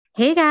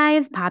Hey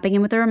guys, popping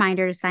in with a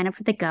reminder to sign up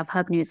for the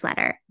GovHub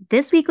newsletter.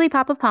 This weekly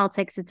pop of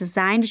politics is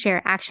designed to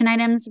share action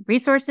items,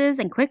 resources,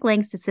 and quick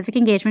links to civic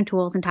engagement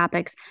tools and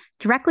topics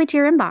directly to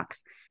your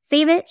inbox.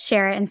 Save it,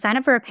 share it, and sign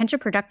up for a pinch of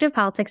productive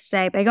politics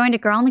today by going to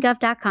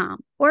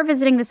girlonthegov.com or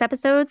visiting this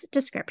episode's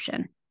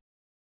description.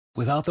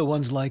 Without the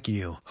ones like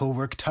you, who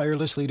work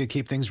tirelessly to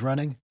keep things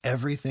running,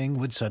 everything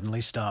would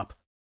suddenly stop.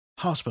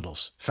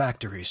 Hospitals,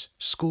 factories,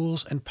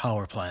 schools, and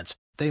power plants,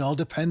 they all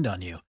depend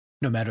on you.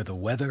 No matter the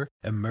weather,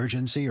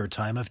 emergency, or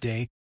time of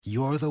day,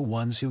 you're the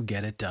ones who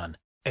get it done.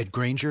 At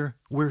Grainger,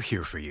 we're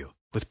here for you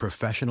with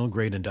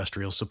professional-grade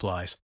industrial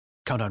supplies.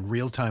 Count on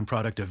real-time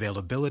product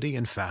availability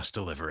and fast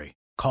delivery.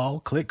 Call,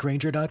 click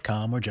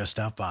Grainger.com, or just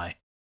stop by.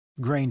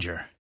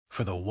 Grainger,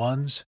 for the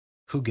ones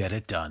who get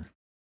it done.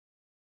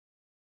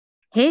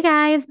 Hey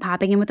guys,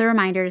 popping in with a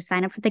reminder to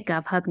sign up for the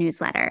GovHub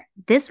newsletter.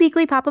 This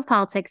weekly pop of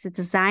politics is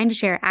designed to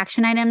share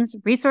action items,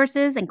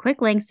 resources, and quick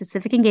links to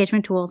civic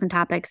engagement tools and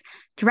topics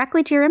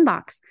directly to your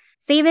inbox.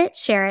 Save it,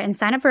 share it, and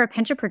sign up for a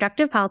pinch of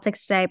productive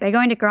politics today by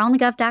going to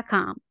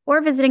girlonthegov.com or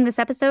visiting this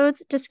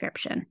episode's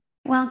description.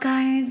 Well,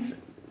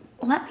 guys,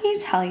 let me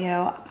tell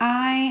you,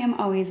 I am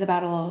always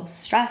about a little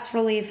stress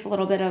relief, a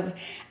little bit of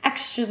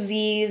extra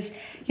Z's,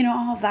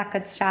 all of that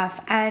good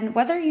stuff. And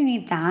whether you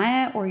need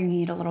that or you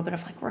need a little bit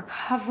of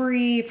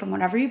recovery from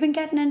whatever you've been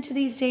getting into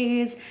these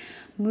days,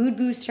 mood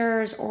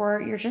boosters,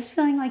 or you're just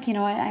feeling like,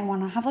 I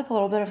want to have a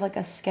little bit of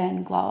a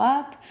skin glow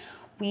up,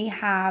 we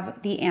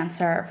have the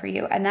answer for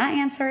you. And that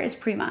answer is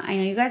Prima. I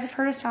know you guys have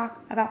heard us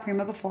talk about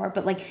Prima before,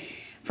 but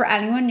for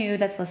anyone new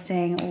that's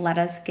listening, let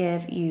us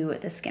give you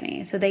the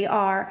skinny. So they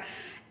are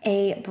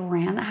a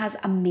brand that has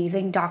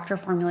amazing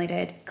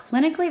doctor-formulated,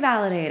 clinically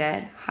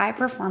validated,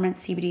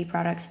 high-performance CBD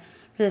products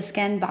for the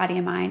skin, body,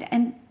 and mind,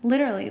 and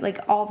literally,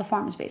 all the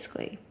forms,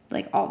 basically.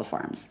 All the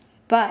forms.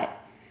 But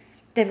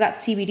they've got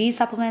CBD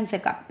supplements,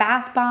 they've got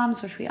bath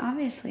bombs, which we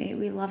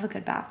love a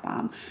good bath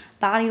bomb,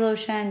 body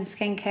lotion,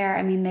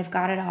 skincare, they've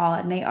got it all,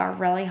 and they are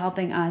really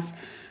helping us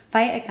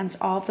fight against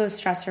all of those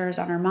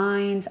stressors on our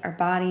minds, our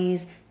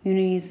bodies,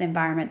 communities, the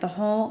environment, the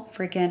whole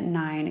freaking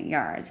 9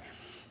 yards.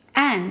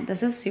 And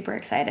this is super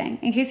exciting.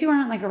 In case you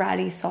weren't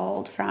already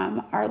sold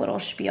from our little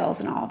spiels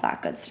and all of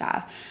that good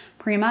stuff,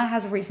 Prima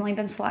has recently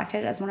been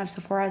selected as one of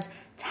Sephora's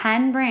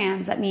 10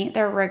 brands that meet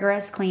their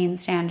rigorous clean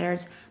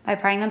standards by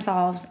priding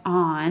themselves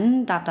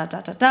on ...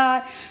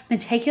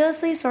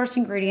 meticulously sourced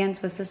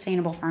ingredients with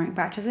sustainable farming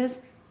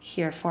practices.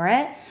 Here for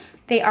it.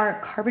 They are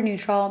carbon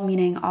neutral,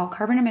 meaning all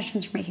carbon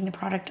emissions from making the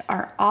product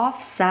are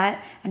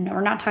offset. And no,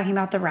 we're not talking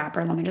about the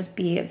wrapper. Let me just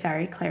be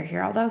very clear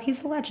here, although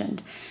he's a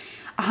legend.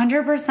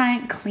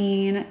 100%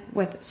 clean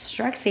with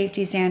strict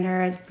safety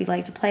standards. We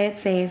like to play it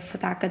safe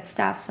with that good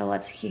stuff. So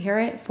let's hear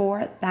it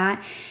for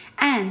that.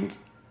 And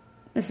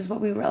this is what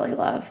we really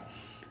love.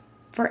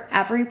 For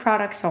every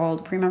product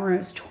sold, Prima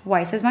removes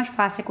twice as much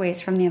plastic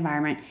waste from the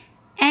environment.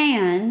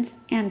 And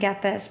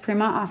get this,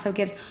 Prima also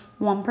gives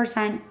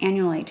 1%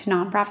 annually to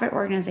nonprofit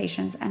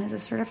organizations and is a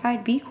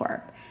certified B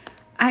Corp.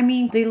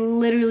 They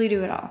literally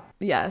do it all.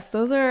 Yes,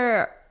 those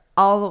are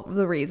all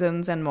the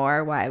reasons and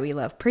more why we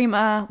love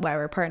Prima, why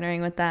we're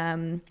partnering with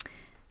them.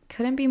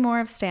 Couldn't be more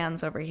of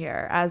stans over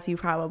here, as you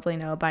probably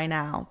know by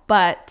now.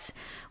 But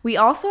we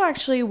also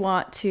actually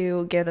want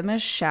to give them a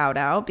shout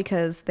out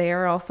because they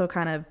are also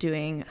kind of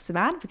doing some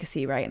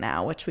advocacy right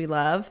now, which we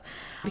love,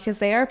 because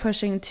they are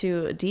pushing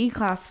to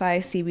declassify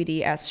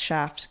CBD as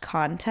shaft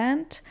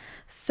content.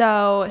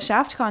 So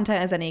shaft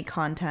content is any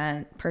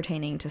content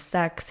pertaining to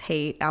sex,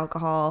 hate,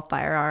 alcohol,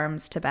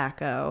 firearms,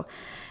 tobacco.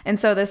 And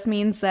so this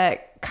means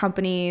that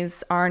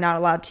companies are not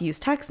allowed to use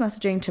text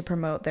messaging to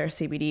promote their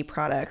CBD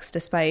products,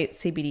 despite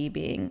CBD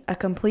being a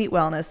complete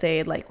wellness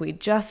aid like we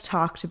just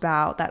talked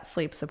about, that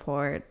sleep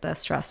support, the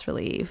stress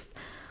relief,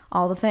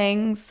 all the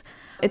things.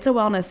 It's a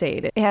wellness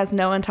aid. It has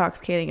no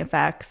intoxicating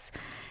effects,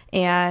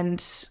 and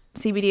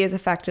CBD is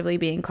effectively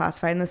being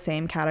classified in the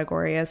same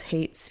category as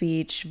hate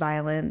speech,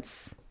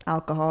 violence,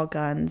 alcohol,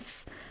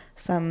 guns,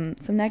 some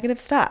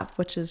negative stuff,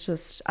 which is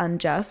just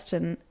unjust,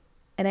 and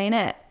it ain't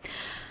it.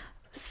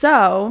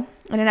 So,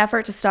 in an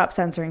effort to stop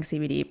censoring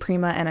CBD,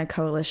 Prima and a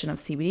coalition of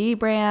CBD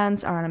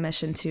brands are on a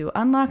mission to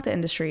unlock the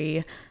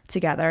industry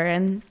together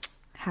and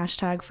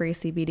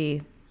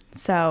 #FreeCBD.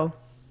 So,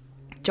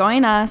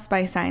 join us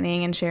by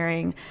signing and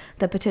sharing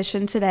the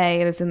petition today.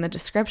 It is in the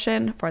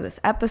description for this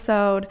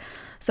episode.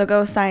 So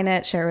go sign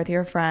it, share with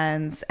your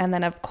friends. And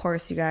then, of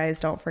course, you guys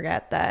don't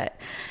forget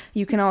that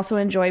you can also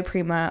enjoy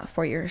Prima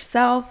for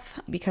yourself,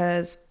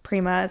 because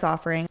Prima is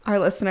offering our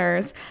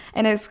listeners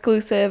an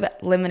exclusive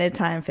limited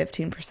time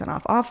 15%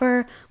 off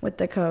offer with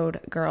the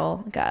code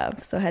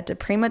GIRLGOV. So head to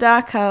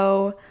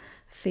prima.co,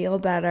 feel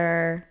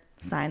better,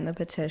 sign the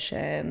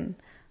petition,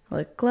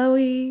 look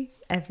glowy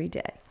every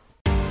day.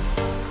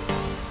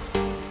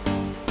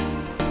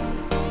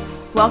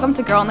 Welcome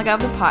to Girl on the Gov,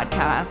 the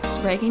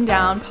podcast, breaking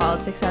down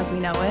politics as we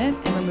know it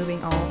and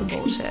removing all the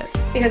bullshit.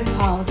 Because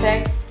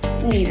politics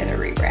needed a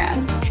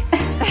rebrand.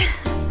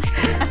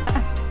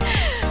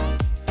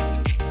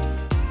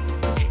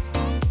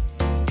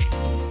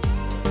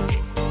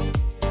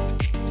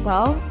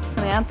 Well,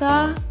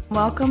 Samantha,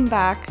 Welcome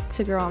back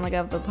to Girl on the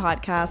Gov, the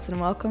podcast, and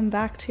welcome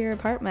back to your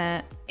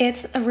apartment.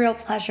 It's a real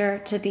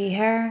pleasure to be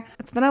here.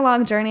 It's been a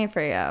long journey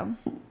for you.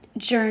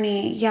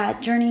 Journey,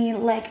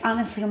 like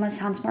honestly almost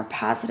sounds more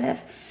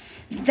positive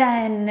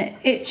than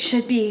it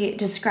should be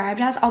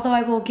described as, although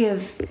I will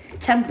give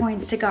 10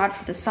 points to God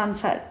for the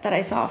sunset that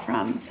I saw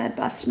from said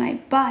bus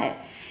tonight. But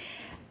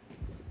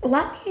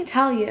let me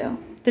tell you,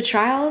 the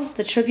trials,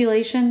 the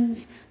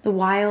tribulations, the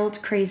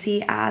wild,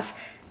 crazy ass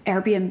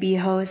Airbnb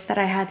host that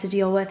I had to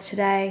deal with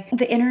today,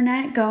 the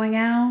internet going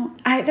out.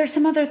 There's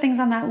some other things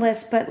on that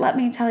list, but let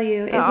me tell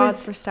you, the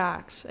odds were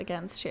stacked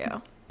against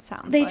you.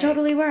 They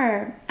totally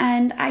were.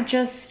 And I'm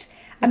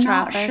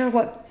not sure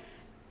what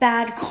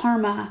bad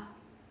karma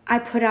I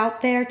put out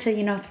there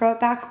to, throw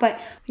it back.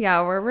 But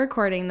yeah, we're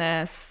recording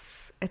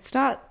this. It's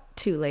not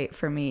too late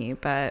for me,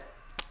 but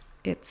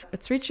it's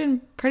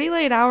reaching pretty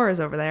late hours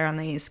over there on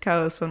the East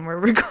Coast when we're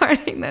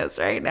recording this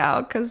right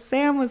now, because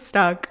Sam was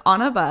stuck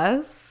on a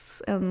bus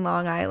in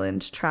Long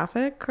Island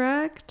traffic,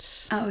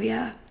 correct? Oh,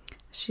 yeah.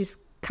 She's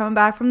coming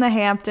back from the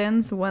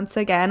Hamptons once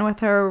again with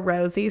her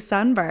rosy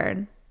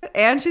sunburn.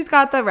 And she's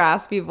got the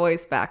raspy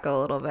voice back a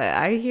little bit.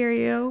 I hear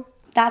you.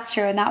 That's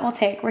true, and that will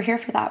take. We're here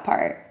for that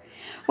part.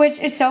 Which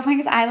is so funny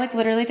because I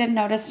literally didn't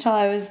notice till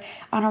I was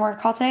on a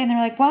work call today, and they were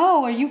like,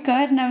 "Whoa, are you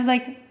good?" And I was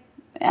like,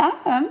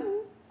 "Yeah,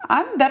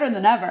 I'm better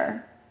than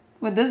ever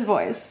with this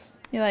voice."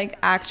 You're like,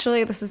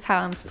 actually, this is how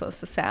I'm supposed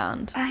to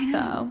sound. I know.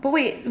 So. But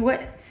wait,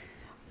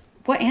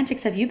 what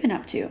antics have you been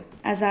up to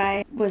as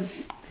I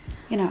was,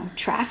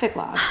 traffic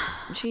locked?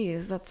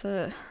 Jeez, that's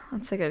a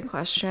good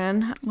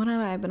question. What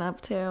have I been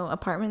up to?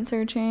 Apartment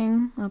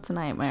searching? That's a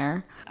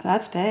nightmare.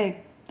 That's big.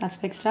 That's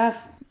big stuff.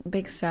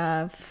 Big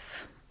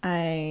stuff.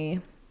 I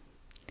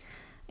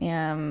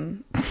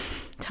am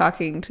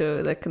talking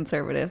to the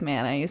conservative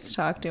man I used to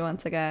talk to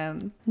once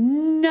again.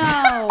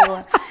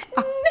 No.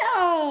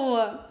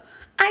 No.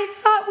 I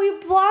thought we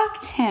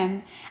blocked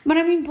him. But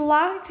I mean,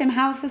 blocked him.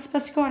 How is this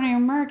supposed to go on your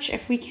merch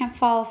if we can't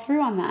follow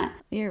through on that?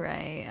 You're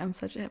right. I'm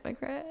such a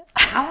hypocrite.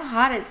 How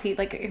hot is he?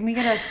 Like, can we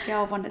get a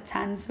scale of 1 to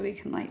 10 so we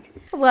can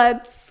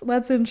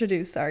Let's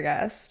introduce our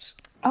guest.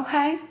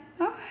 Okay.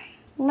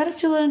 Let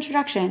us do a little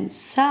introduction.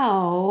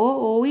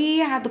 So, we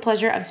had the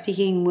pleasure of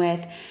speaking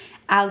with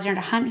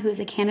Alexandra Hunt, who is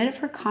a candidate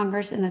for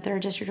Congress in the 3rd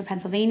District of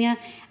Pennsylvania.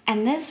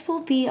 And this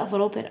will be a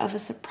little bit of a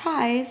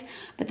surprise,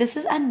 but this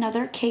is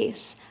another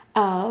case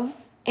of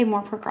a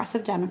more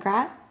progressive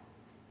Democrat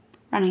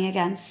running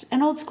against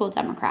an old school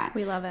Democrat.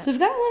 We love it. So we've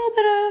got a little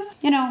bit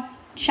of,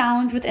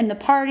 challenge within the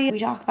party. We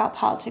talk about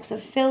politics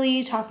of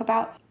Philly, talk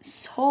about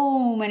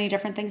so many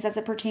different things as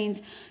it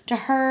pertains to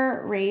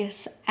her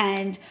race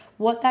and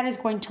what that is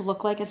going to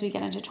look like as we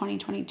get into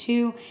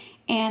 2022.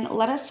 And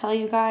let us tell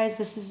you guys,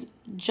 this is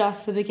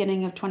just the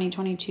beginning of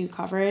 2022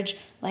 coverage,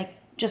 like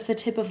just the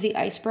tip of the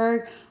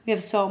iceberg. We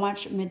have so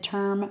much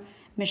midterm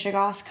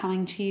Michigas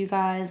coming to you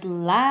guys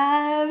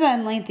live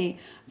and lengthy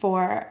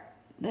for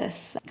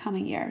this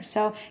coming year.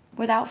 So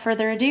without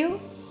further ado,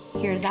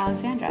 here's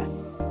Alexandra.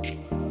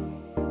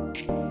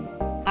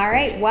 All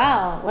right,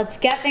 well, let's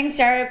get things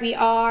started. We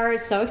are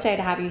so excited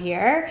to have you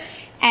here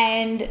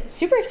and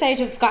super excited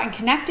to have gotten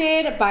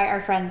connected by our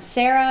friend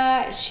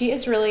Sarah. She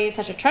is really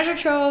such a treasure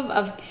trove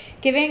of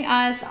giving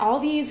us all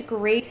these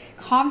great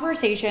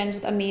conversations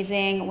with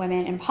amazing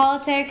women in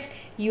politics.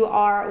 You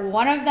are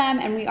one of them,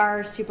 and we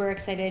are super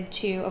excited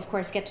to, of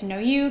course, get to know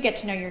you, get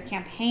to know your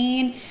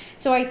campaign.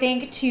 So I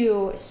think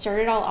to start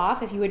it all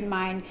off, if you wouldn't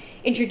mind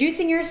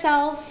introducing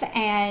yourself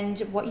and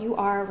what you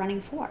are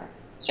running for.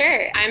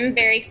 Sure. I'm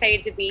very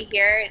excited to be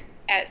here.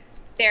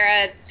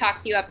 Sarah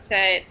talked you up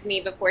to me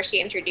before she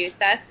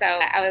introduced us, so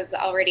I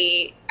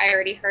already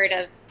heard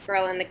of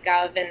Girl in the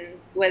Gov and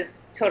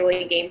was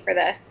totally game for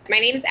this. My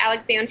name is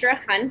Alexandra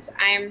Hunt.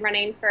 I'm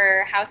running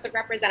for House of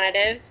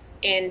Representatives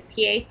in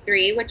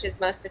PA3, which is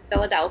most of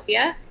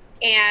Philadelphia,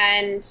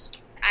 and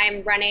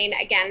I'm running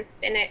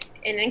against an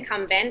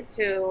incumbent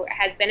who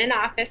has been in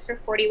office for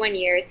 41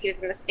 years. He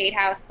was in the State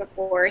House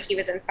before he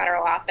was in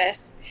federal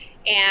office,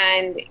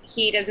 and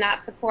he does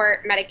not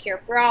support Medicare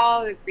for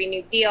All, the Green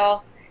New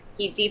Deal.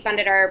 He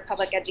defunded our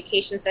public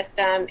education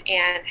system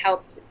and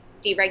helped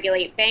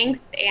deregulate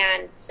banks,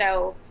 and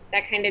so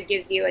that kind of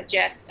gives you a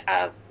gist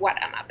of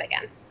what I'm up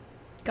against.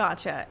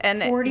 Gotcha.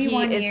 And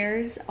 41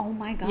 years. Oh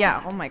my God.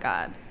 Yeah. Oh my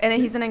God. And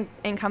he's an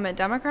incumbent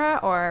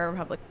Democrat or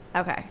Republican?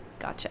 Okay.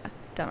 Gotcha.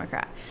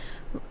 Democrat.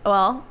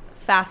 Well,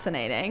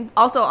 fascinating.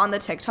 Also on the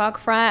TikTok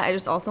front, I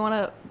just also want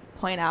to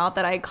point out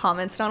that I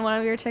commented on one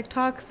of your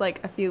TikToks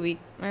like a few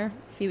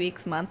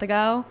weeks, month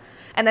ago.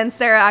 And then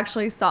Sarah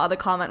actually saw the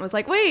comment and was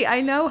like, wait,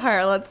 I know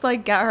her. Let's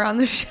like get her on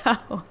the show.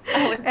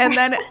 Oh, and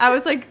then I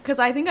was like, because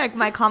I think like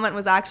my comment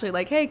was actually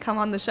like, hey, come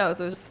on the show.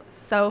 So it was just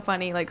so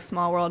funny, like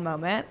small world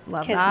moment.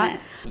 Love Kismet.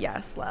 That.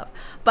 Yes, love.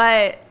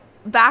 But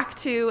back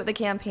to the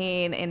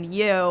campaign and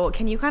you,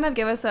 can you kind of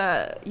give us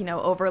a,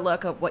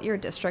 overlook of what your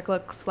district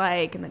looks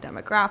like and the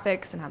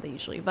demographics and how they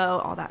usually vote,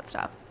 all that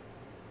stuff?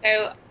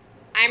 So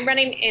I'm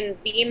running in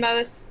the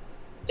most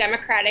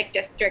Democratic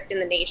district in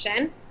the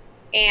nation.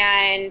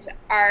 And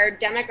our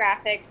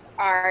demographics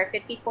are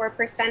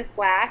 54%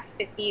 Black,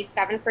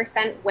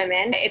 57%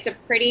 women. It's a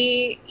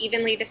pretty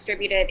evenly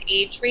distributed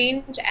age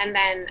range. And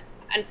then,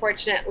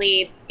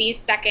 unfortunately, the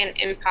second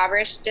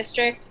impoverished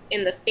district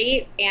in the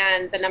state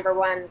and the number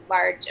one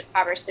large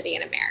impoverished city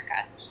in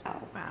America.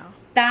 Oh, wow.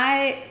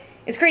 That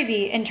is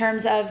crazy in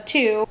terms of,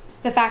 too,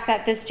 the fact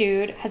that this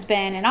dude has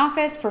been in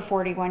office for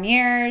 41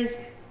 years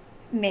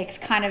makes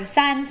kind of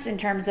sense in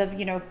terms of,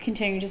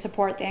 continuing to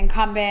support the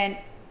incumbent.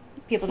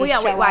 People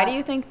just why do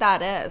you think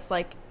that is?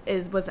 Like,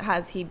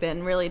 has he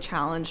been really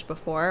challenged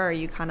before, or are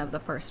you kind of the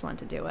first one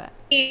to do it?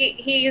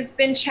 He's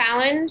been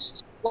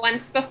challenged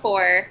once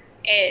before.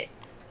 It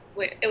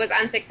was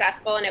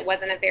unsuccessful, and it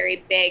wasn't a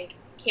very big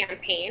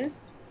campaign.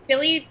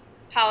 Philly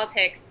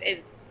politics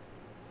is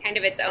kind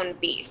of its own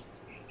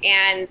beast,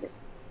 and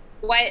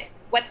what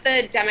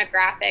the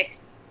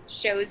demographics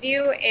shows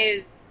you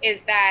is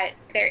that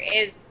there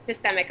is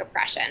systemic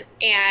oppression,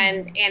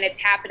 and it's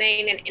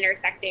happening and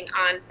intersecting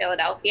on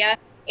Philadelphia,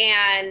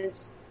 and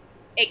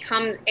it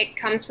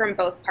comes from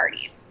both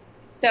parties.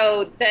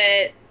 So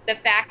the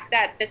fact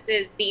that this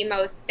is the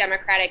most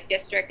Democratic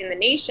district in the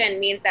nation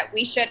means that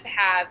we should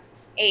have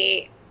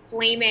a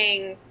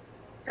flaming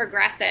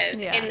progressive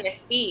in this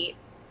seat,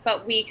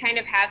 but we kind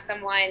of have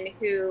someone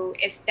who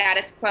is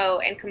status quo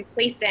and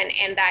complacent,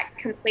 and that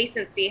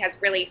complacency has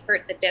really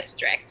hurt the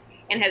district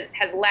and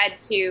has led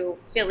to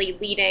Philly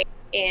leading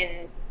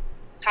in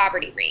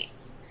poverty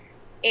rates.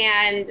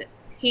 And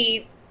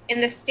in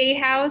the State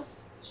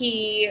House,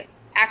 he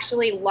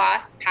actually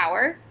lost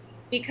power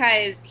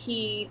because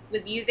he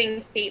was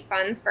using state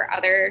funds for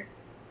other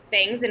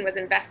things and was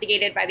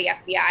investigated by the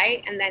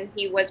FBI, and then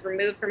he was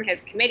removed from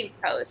his committee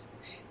post.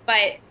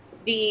 But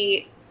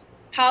the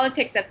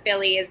politics of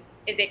Philly is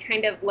it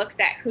kind of looks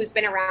at who's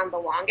been around the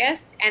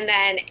longest, and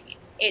then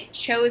it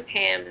chose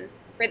him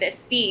for this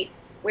seat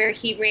where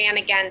he ran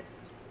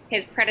against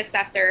his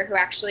predecessor who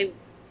actually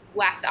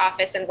left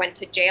office and went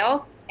to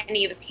jail, and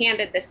he was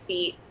handed the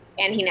seat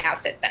and he now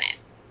sits in it.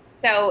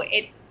 So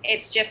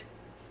it's just,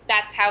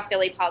 that's how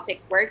Philly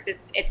politics works.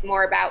 It's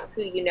more about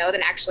who you know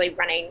than actually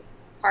running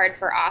hard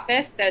for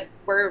office. So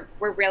we're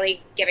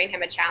really giving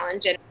him a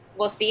challenge, and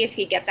we'll see if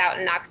he gets out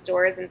and knocks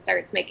doors and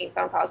starts making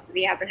phone calls, because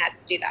he hasn't had to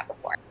do that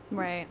before.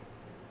 Right.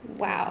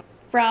 Wow.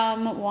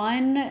 From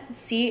one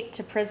seat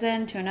to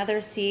prison to another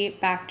seat,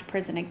 back to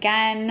prison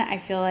again. I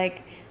feel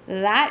like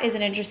that is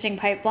an interesting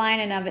pipeline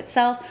in of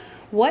itself.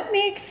 What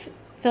makes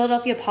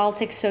Philadelphia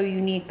politics so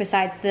unique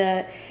besides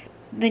the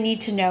need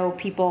to know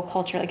people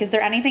culture? Like, is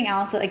there anything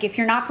else that, like, if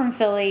you're not from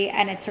Philly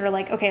and it's sort of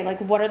like, okay, like,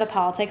 what are the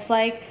politics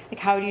like? Like,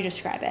 how would you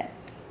describe it?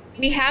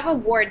 We have a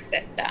ward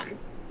system,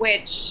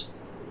 which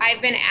I've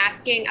been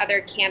asking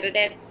other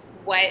candidates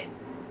what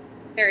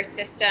their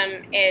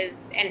system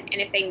is and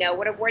if they know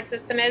what a ward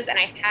system is. And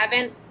I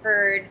haven't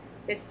heard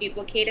this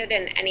duplicated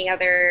in any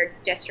other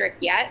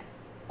district yet,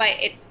 but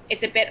it's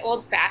a bit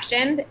old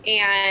fashioned,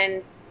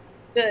 and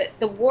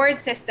the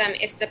ward system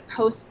is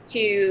supposed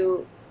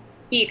to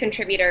be a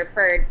contributor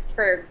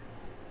for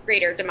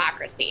greater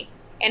democracy.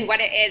 And what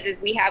it is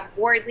we have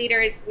ward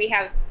leaders, we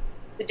have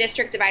the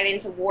district divided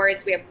into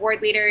wards, we have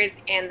ward leaders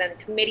and then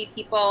committee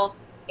people,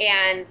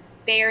 and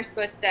they are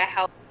supposed to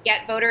help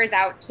get voters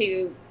out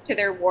to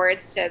their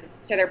wards, to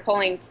their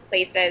polling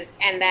places,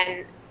 and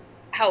then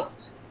help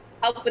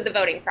with the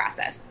voting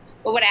process.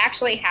 But what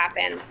actually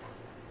happens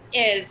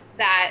is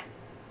that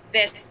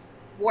this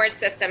ward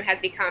system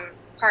has become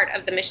part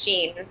of the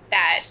machine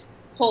that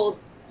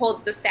holds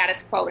the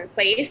status quo in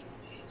place,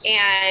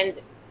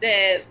 and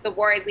the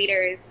ward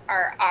leaders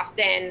are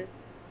often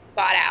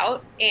bought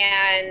out,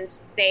 and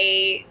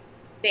they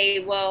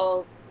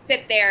will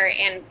sit there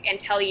and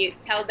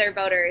tell their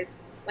voters,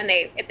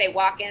 if they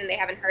walk in and they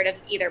haven't heard of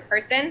either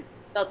person,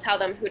 they'll tell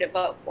them who to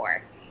vote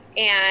for.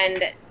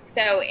 And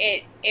so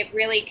it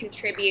really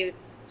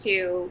contributes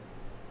to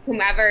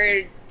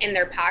whomever's in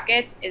their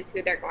pockets is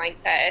who they're going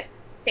to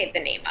say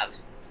the name of.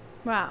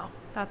 Wow,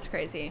 that's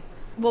crazy.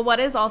 Well, what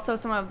is also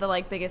some of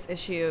the biggest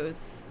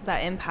issues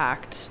that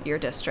impact your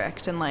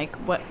district, and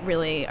what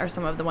really are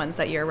some of the ones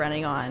that you're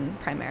running on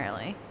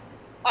primarily?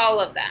 All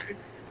of them.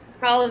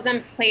 All of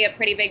them play a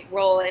pretty big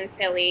role in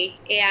Philly,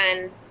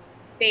 and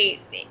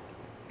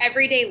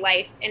everyday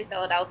life in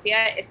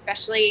Philadelphia,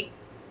 especially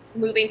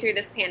moving through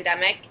this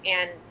pandemic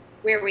and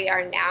where we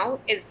are now,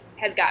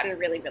 has gotten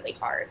really, really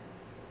hard.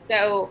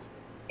 So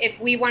if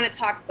we want to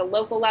talk the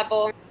local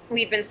level,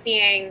 we've been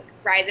seeing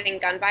rising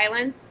gun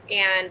violence,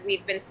 and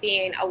we've been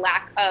seeing a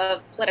lack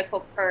of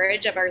political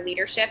courage of our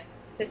leadership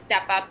to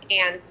step up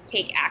and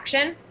take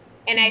action.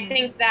 And I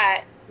think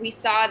that we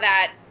saw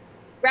that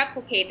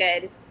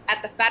replicated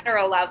at the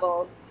federal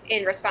level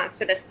in response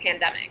to this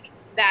pandemic,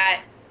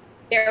 that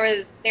there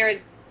was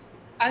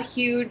a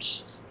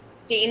huge,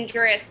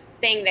 dangerous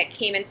thing that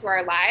came into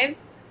our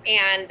lives,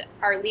 and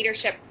our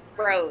leadership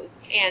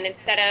froze. And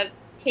instead of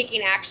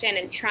taking action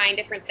and trying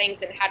different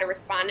things and how to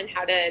respond and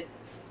how to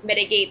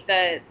mitigate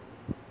the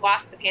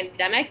loss of the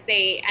pandemic,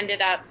 they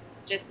ended up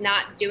just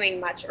not doing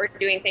much, or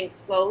doing things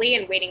slowly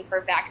and waiting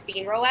for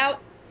vaccine rollout,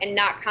 and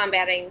not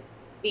combating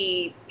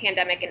the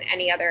pandemic in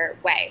any other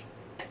way.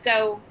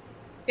 So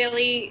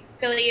Philly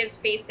is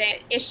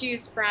facing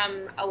issues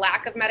from a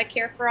lack of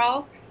Medicare for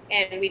all,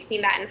 and we've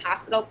seen that in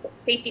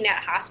safety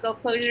net hospital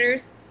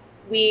closures.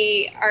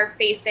 We are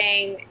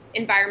facing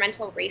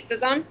environmental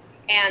racism,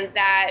 and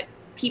that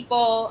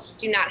people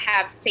do not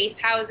have safe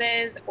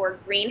houses or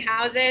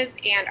greenhouses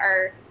and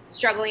are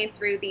struggling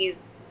through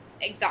these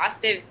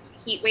exhaustive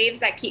heat waves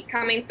that keep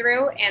coming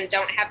through and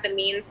don't have the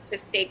means to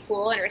stay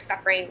cool and are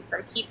suffering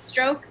from heat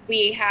stroke.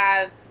 We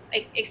have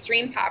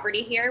extreme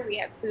poverty here. We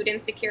have food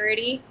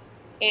insecurity,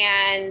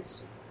 and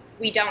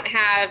we don't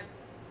have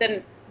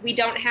the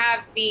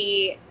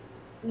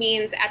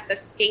means at the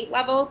state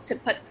level to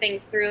put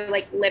things through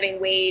like living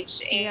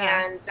wage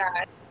and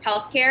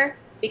healthcare,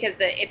 because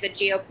it's a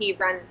GOP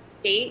run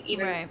state,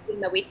 even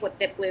though we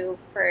flipped it blue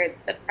for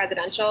the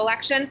presidential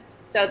election.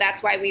 So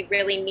that's why we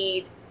really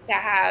need to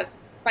have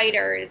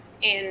fighters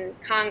in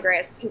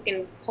Congress who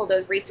can pull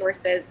those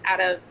resources out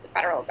of the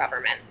federal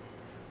government.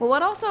 Well,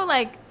 what also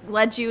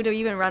led you to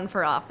even run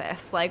for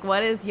office? Like,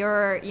 what is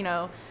your,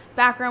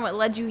 background? What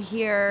led you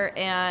here,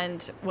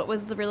 and what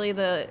was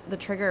the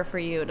trigger for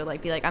you to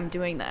be like, I'm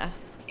doing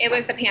this? It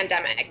was the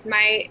pandemic.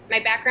 My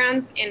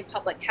background's in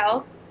public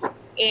health,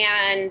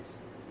 and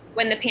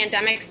when the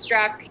pandemic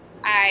struck,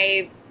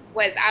 I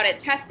was out at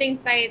testing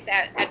sites,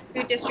 at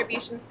food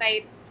distribution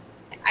sites.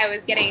 I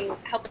was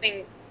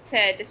helping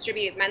to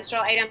distribute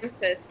menstrual items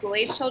to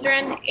school-age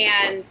children,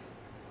 and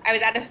I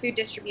was at a food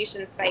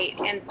distribution site,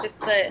 and just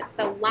the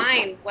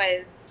line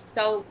was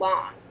so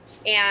long,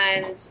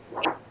 and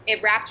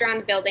it wrapped around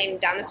the building,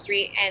 down the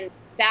street, and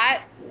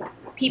that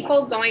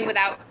people going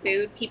without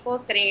food, people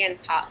sitting in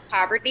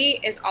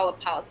poverty is all a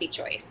policy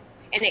choice,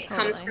 and it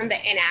comes from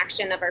the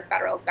inaction of our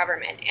federal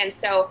government. And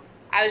so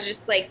I was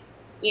just like,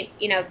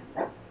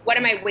 what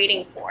am I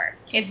waiting for?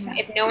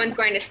 If no one's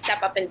going to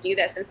step up and do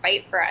this and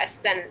fight for us,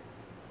 then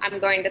I'm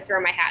going to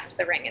throw my hat into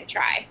the ring and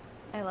try.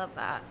 I love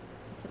that.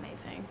 It's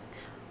amazing.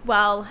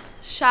 Well,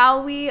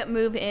 shall we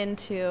move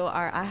into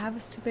our I Have a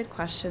Stupid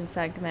Question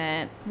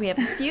segment? We have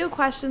a few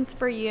questions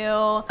for you,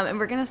 and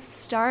we're going to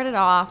start it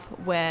off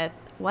with,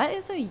 what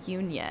is a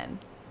union?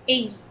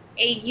 A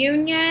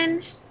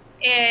union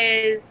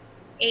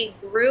is a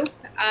group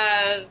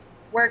of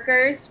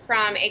workers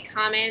from a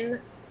common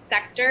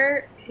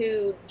sector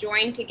who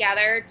join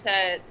together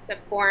to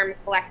form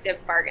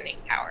collective bargaining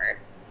power.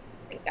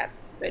 I think that's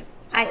good.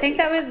 I think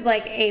that was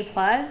A+,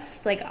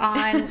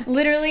 on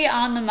literally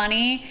on the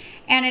money.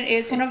 And it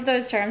is one of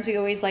those terms we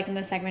always like in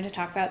this segment to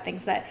talk about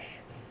things that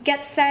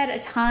get said a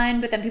ton,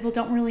 but then people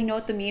don't really know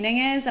what the meaning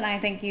is. And I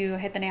think you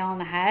hit the nail on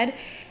the head.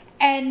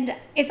 And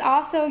it's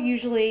also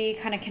usually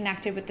kind of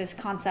connected with this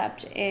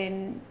concept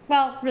in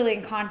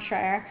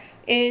contrary,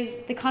 is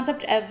the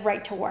concept of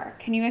right to work.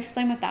 Can you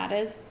explain what that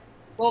is?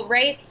 Well,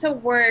 right to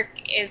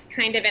work is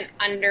kind of an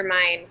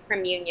undermine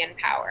from union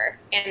power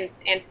and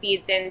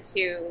feeds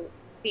into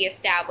the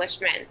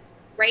establishment.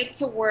 Right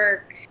to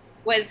work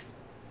was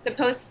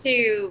supposed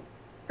to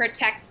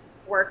protect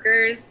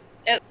workers.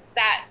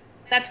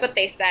 That's what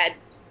they said.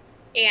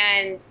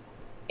 And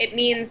it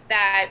means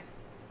that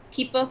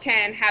people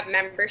can have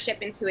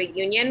membership into a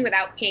union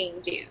without paying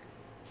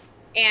dues.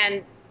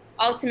 And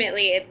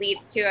ultimately it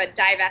leads to a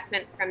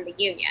divestment from the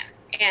union.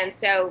 And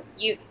so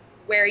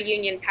where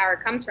union power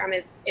comes from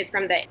is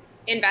from the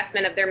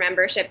investment of their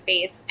membership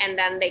base, and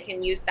then they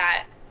can use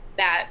that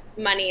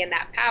money and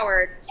that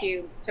power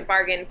to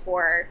bargain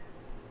for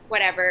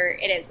whatever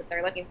it is that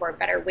they're looking for,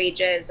 better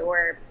wages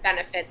or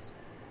benefits,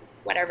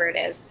 whatever it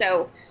is.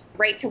 So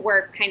right to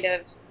work kind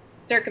of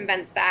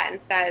circumvents that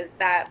and says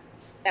that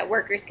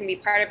workers can be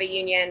part of a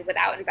union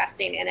without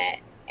investing in it,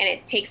 and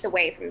it takes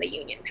away from the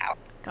union power.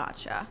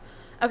 Gotcha.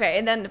 Okay,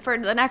 and then for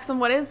the next one,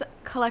 what is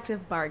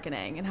collective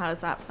bargaining, and how does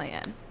that play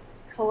in?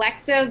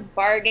 Collective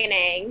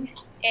bargaining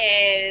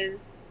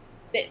is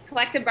the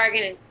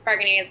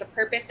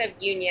purpose of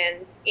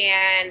unions,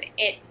 and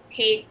it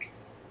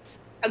takes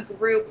a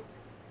group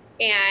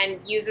and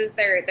uses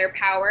their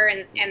power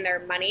and their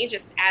money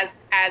just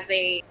as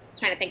a,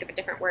 trying to think of a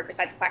different word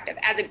besides collective,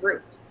 as a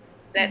group,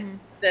 that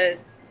the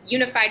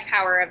unified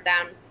power of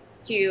them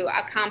to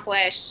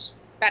accomplish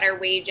better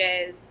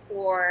wages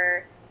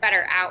or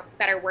better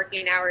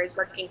working hours,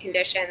 working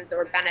conditions,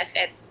 or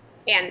benefits,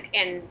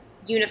 and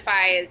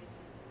unifies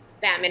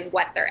them in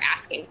what they're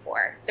asking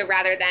for. So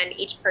rather than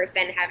each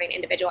person having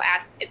individual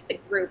asks, the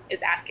group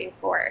is asking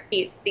for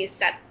these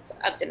sets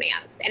of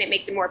demands, and it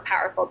makes it more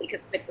powerful because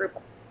it's a group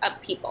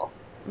of people.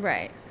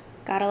 Right.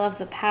 Gotta love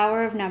the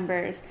power of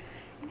numbers.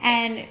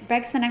 And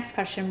begs the next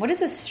question, what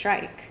is a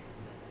strike?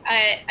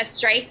 A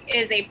strike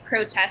is a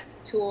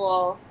protest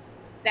tool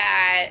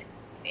that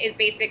is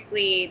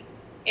basically,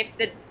 if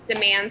the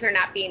demands are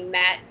not being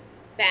met,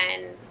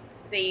 then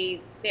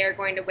they're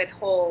going to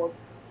withhold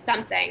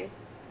something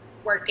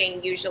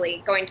working,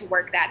 usually going to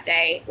work that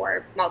day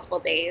or multiple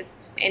days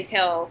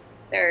until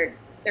their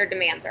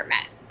demands are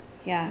met.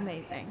 Yeah.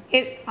 Amazing.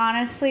 It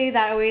honestly,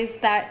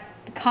 the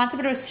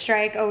concept of a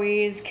strike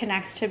always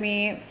connects to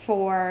me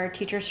for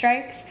teacher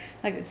strikes.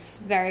 Like,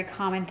 it's a very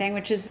common thing,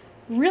 which is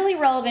really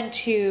relevant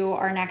to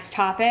our next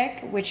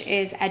topic, which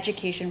is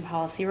education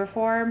policy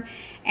reform.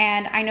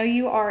 And I know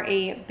you are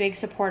a big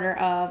supporter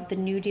of the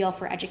New Deal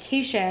for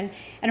education.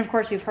 And of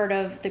course, we've heard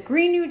of the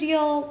Green New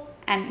Deal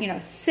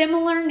and,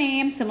 similar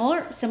names,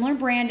 similar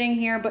branding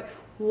here. But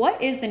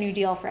what is the New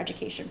Deal for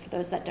education for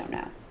those that don't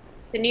know?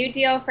 The New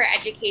Deal for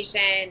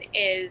education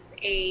is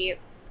a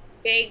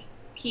big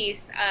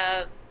piece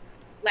of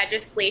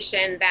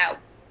legislation that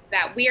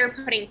we are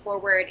putting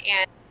forward.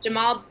 And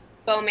Jamal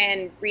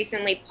Bowman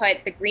recently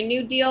proposed the Green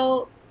New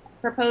Deal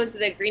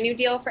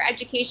for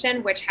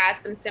education, which has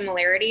some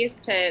similarities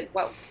to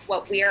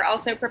what we are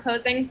also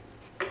proposing.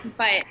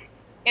 But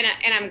and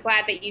I'm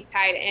glad that you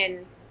tied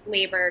in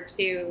labor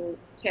to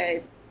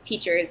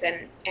teachers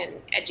and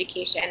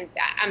education.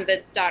 I'm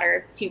the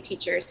daughter of 2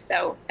 teachers,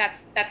 so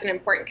that's an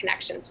important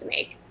connection to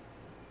make.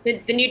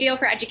 The New Deal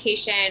for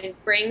education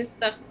brings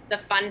the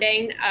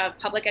funding of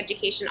public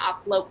education off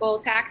local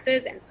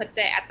taxes and puts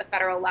it at the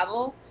federal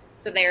level.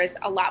 So there's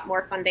a lot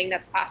more funding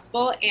that's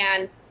possible.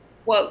 And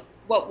what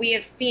we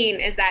have seen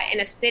is that in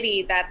a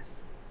city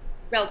that's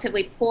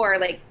relatively poor,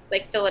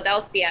 like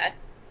Philadelphia,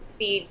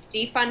 the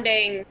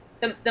defunding,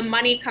 the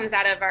money comes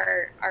out of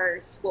our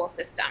school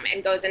system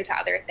and goes into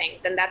other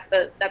things. And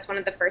that's one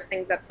of the first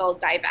things that they'll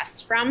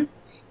divest from.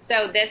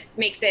 So this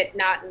makes it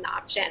not an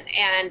option,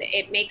 and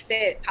it makes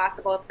it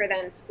possible for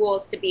then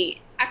schools to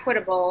be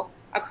equitable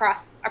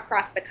across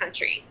the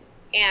country,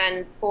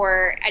 and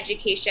for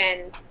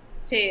education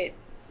to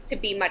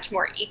be much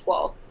more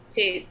equal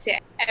to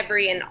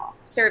every and all,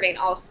 serving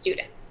all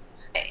students.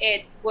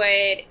 It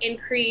would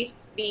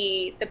increase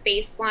the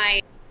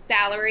baseline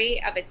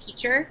salary of a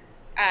teacher.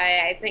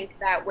 I think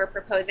that we're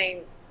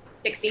proposing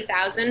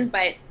 $60,000,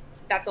 but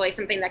that's always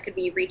something that could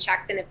be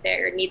rechecked, and if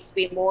there needs to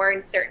be more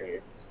in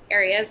certain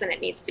areas, then it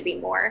needs to be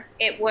more.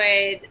 It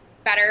would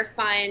better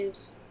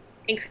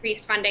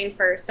increase funding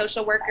for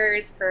social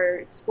workers,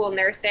 for school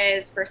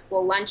nurses, for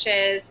school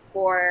lunches,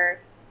 for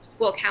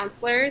school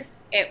counselors.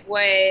 It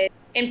would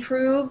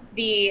improve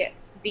the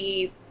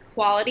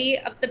quality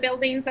of the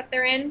buildings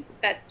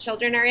that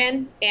children are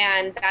in,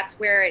 and that's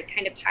where it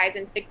kind of ties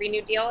into the Green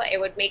New Deal. It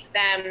would make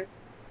them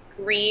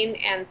green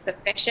and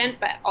sufficient,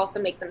 but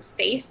also make them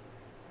safe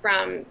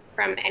from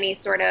any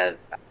sort of,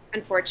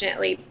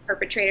 unfortunately,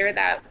 perpetrator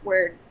that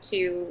were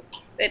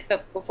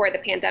before the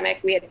pandemic,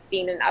 we had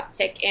seen an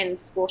uptick in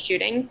school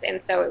shootings.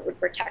 And so it would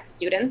protect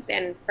students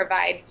and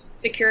provide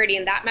security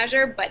in that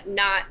measure, but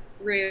not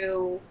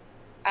through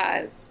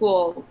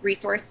school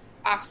resource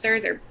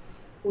officers or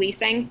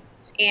policing.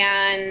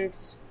 And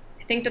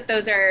I think that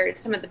those are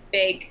some of the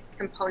big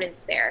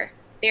components there.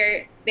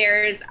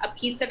 There's a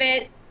piece of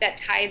it that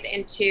ties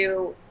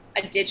into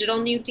a digital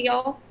New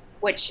Deal,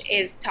 which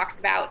talks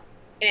about,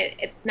 and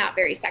it's not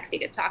very sexy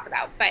to talk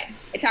about, but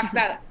it talks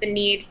about the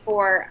need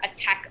for a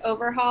tech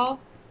overhaul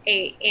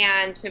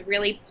and to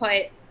really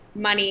put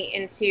money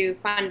into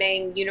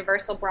funding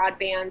universal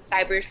broadband,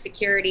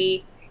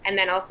 cybersecurity, and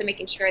then also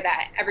making sure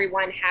that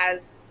everyone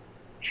has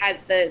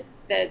the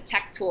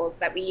tech tools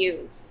that we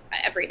use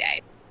every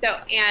day. So,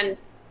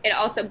 and it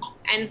also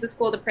ends the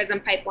school to prison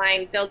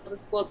pipeline, builds the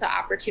school to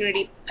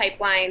opportunity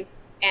pipeline,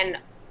 and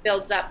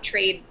builds up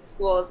trade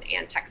schools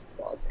and tech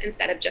schools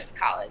instead of just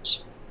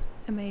college.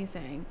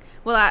 Amazing.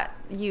 Well,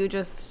 you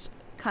just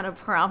kind of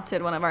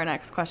prompted one of our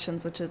next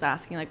questions, which is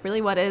asking, like,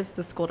 really, what is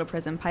the school to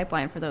prison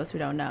pipeline for those who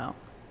don't know?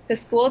 The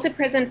school to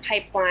prison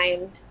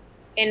pipeline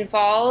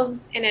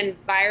involves an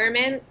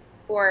environment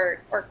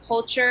or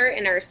culture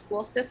in our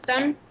school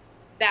system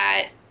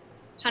that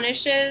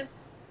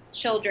punishes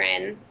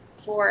children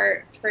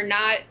for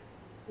not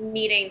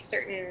meeting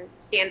certain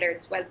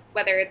standards,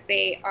 whether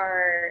they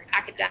are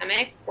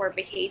academic or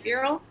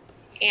behavioral.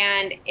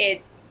 And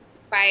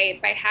by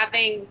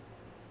having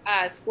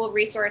school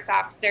resource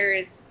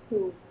officers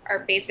who are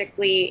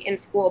basically in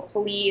school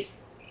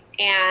police,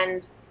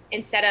 and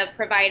instead of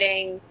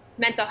providing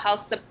mental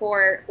health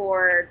support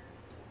or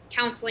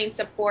counseling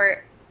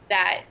support,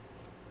 that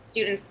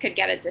students could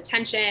get a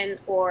detention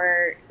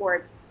or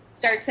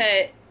start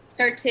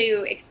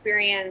to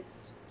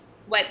experience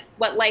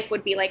what life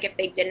would be like if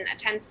they didn't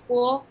attend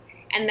school.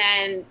 And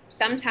then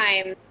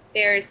sometimes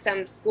there's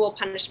some school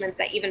punishments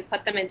that even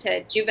put them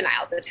into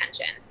juvenile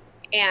detention,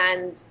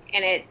 and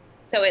it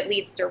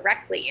leads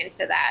directly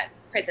into that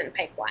prison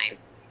pipeline.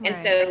 Right. And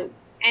so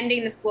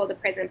ending the school to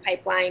prison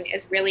pipeline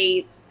is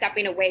really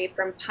stepping away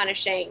from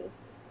punishing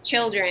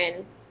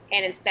children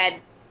and instead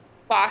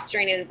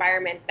fostering an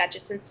environment that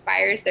just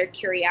inspires their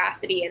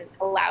curiosity and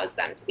allows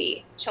them to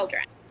be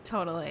children.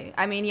 Totally.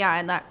 I mean, yeah,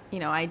 and that,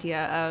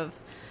 idea of,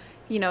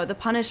 the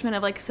punishment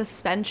of like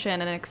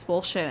suspension and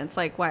expulsion. It's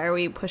like, why are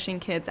we pushing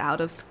kids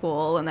out of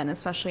school? And then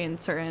especially in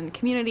certain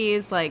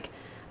communities, like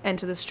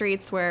into the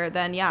streets where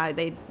then, yeah,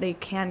 they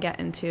can get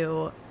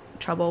into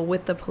trouble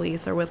with the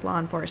police or with law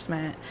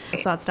enforcement.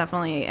 So that's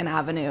definitely an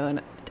avenue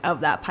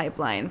of that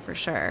pipeline for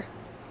sure.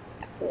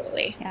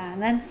 Absolutely. Yeah,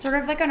 and then sort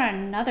of like on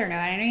another note,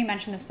 I know you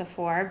mentioned this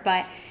before,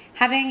 but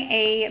having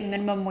a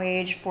minimum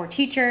wage for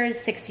teachers,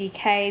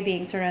 $60K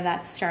being sort of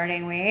that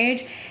starting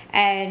wage,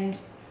 and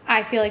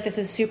I feel like this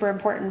is super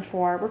important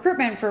for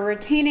recruitment, for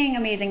retaining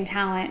amazing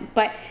talent.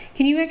 But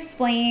can you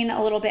explain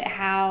a little bit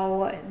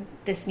how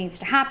this needs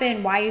to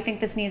happen, why you think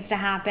this needs to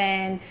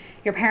happen?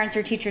 Your parents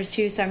are teachers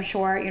too, so I'm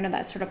sure,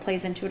 that sort of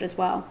plays into it as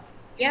well.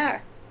 Yeah.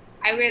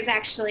 I was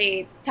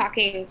actually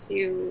talking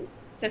to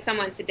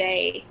someone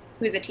today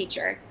who's a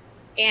teacher.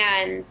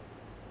 And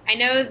I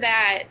know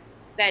that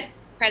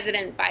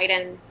President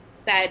Biden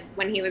said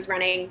when he was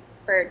running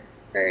for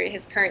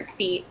his current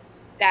seat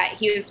that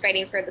he was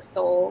fighting for the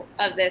soul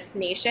of this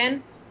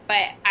nation.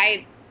 But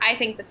I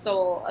think the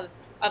soul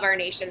of our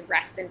nation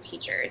rests in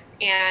teachers,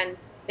 and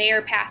they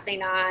are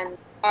passing on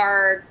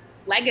our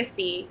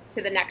legacy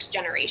to the next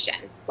generation,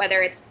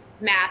 whether it's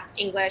math,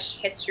 English,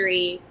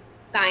 history,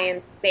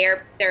 science.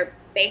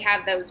 They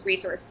have those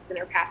resources and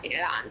are passing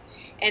it on.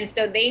 And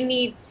so they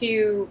need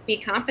to be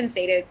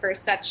compensated for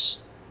such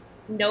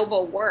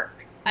noble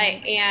work.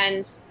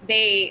 And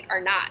they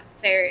are not.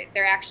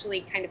 They're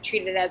actually kind of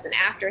treated as an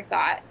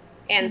afterthought.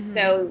 And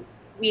so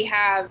we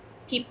have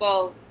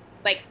people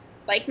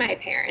like my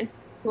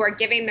parents who are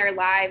giving their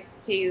lives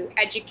to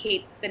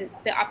educate the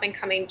up and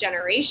coming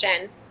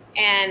generation,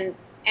 and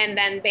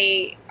then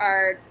they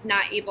are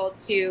not able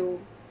to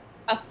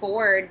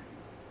afford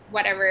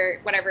whatever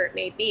it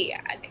may be.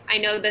 I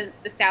know the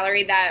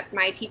salary that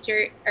my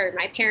teacher or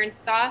my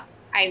parents saw.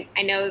 I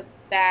know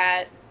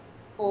that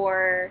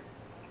for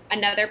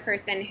another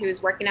person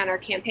who's working on our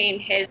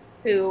campaign,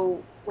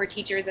 who were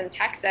teachers in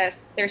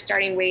Texas, their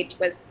starting wage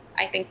was,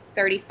 I think,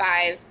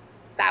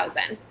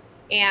 $35,000,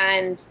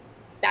 and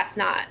that's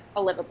not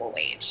a livable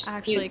wage.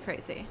 Actually,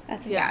 crazy.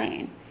 That's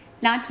insane.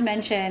 Not to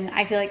mention,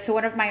 I feel like, so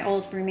one of my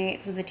old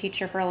roommates was a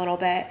teacher for a little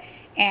bit,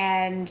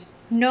 and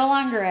no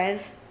longer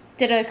is.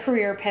 Did a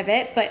career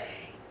pivot, but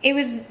it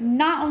was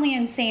not only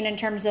insane in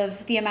terms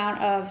of the amount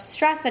of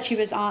stress that she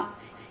was on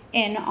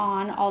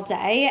all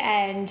day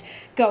and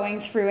going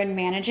through and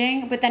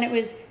managing, but then it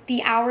was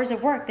the hours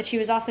of work that she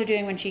was also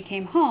doing when she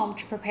came home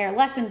to prepare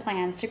lesson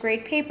plans, to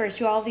grade papers,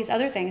 to all of these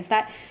other things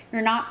that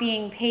you're not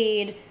being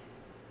paid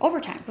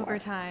overtime for.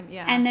 Overtime,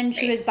 yeah. And then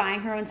she was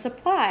buying her own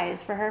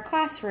supplies for her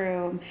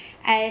classroom,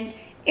 and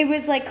it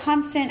was like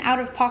constant out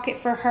of pocket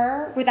for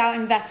her without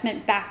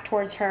investment back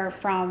towards her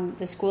from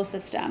the school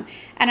system.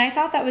 And I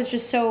thought that was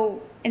just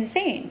so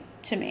insane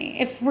to me.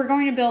 If we're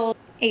going to build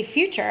a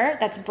future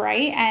that's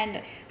bright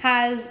and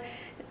has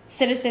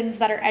citizens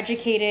that are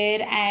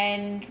educated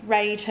and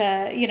ready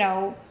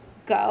to,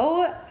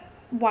 go,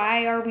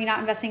 why are we not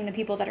investing in the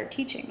people that are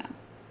teaching them?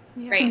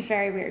 Yeah. It seems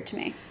very weird to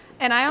me.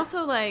 And I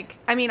also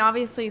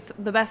obviously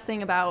the best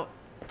thing about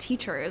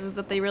teachers is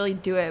that they really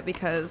do it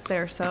because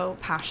they're so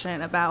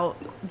passionate about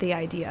the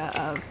idea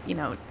of,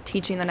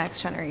 teaching the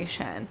next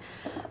generation.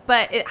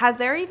 But has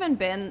there even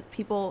been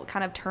people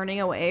kind of turning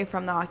away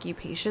from the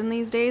occupation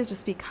these days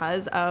just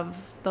because of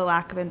the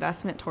lack of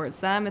investment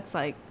towards them? It's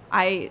like,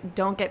 I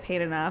don't get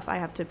paid enough. I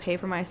have to pay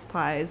for my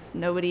supplies.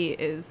 Nobody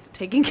is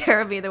taking care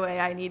of me the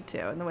way I need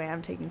to and the way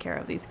I'm taking care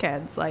of these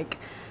kids. Like,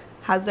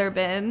 has there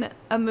been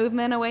a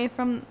movement away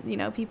from,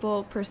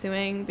 people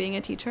pursuing being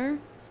a teacher?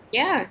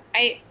 Yeah,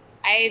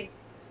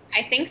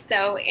 I think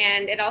so.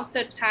 And it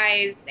also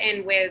ties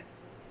in with,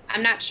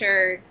 I'm not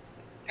sure,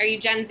 are you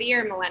Gen Z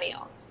or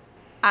millennials?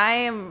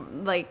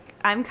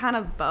 I'm kind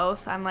of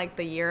both. I'm like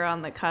the year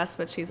on the cusp,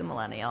 but she's a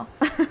millennial.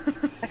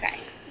 Okay.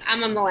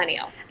 I'm a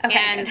millennial. Okay.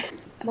 And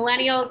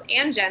millennials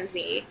and Gen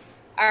Z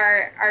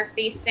are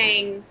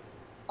facing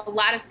a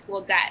lot of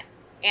school debt.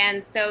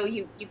 And so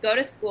you go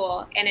to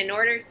school, and in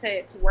order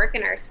to work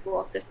in our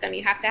school system,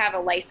 you have to have a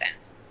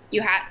license.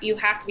 You have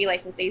to be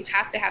licensed, so you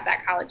have to have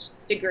that college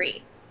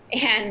degree.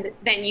 And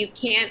then you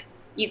can't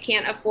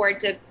afford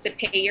to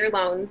pay your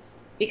loans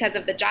because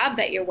of the job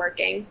that you're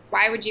working.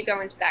 Why would you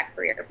go into that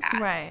career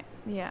path? Right.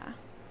 Yeah.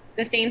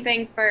 The same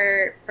thing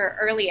for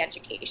early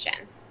education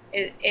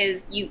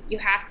is you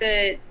have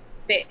to,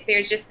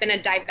 there's just been a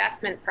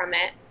divestment from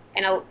it,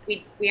 and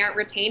we aren't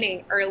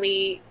retaining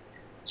early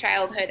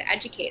childhood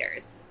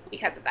educators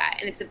because of that.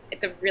 And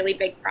it's a really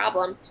big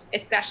problem,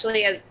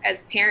 especially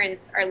as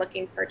parents are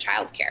looking for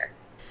childcare.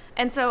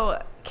 And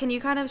so can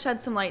you kind of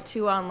shed some light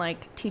too on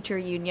like teacher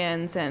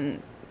unions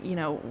and,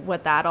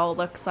 what that all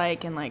looks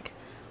like, and like,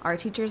 are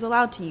teachers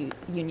allowed to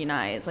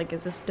unionize? Like,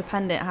 is this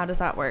dependent? How does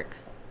that work?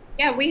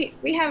 Yeah, we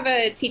have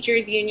a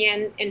teachers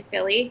union in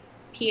Philly,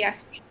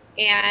 PFT,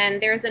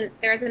 and there's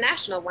a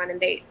national one,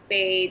 and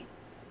they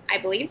I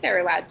believe they're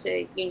allowed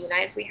to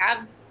unionize. We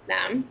have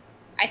them.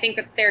 I think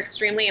that they're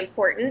extremely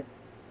important,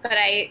 but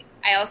I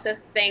also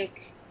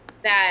think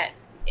that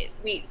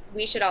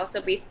we should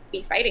also be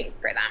fighting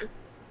for them.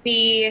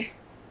 The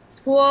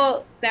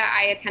school that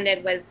I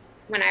attended was,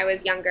 when I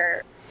was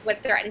younger, was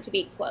threatened to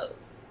be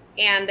closed.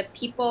 And the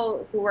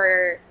people who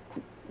were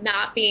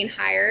not being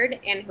hired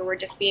and who were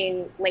just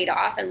being laid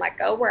off and let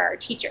go were our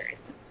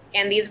teachers.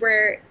 And these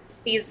were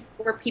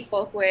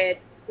people who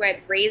had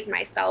raised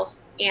myself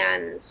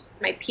and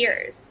my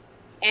peers.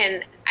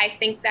 And I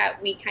think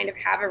that we kind of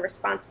have a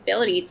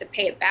responsibility to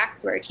pay it back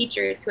to our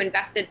teachers who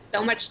invested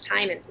so much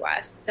time into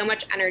us, so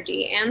much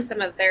energy, and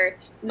some of their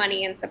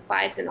money and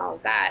supplies and all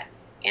of that.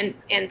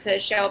 and to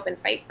show up and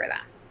fight for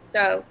them.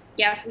 So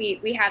yes,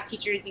 we have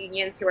teachers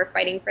unions who are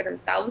fighting for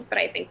themselves, but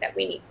I think that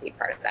we need to be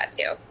part of that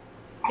too.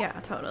 Yeah,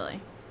 totally.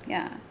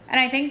 Yeah. And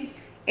I think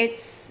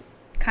it's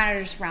kind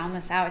of just round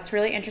this out. It's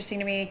really interesting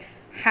to me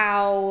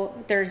how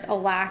there's a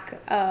lack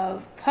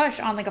of push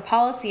on like a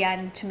policy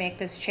end to make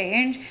this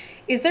change.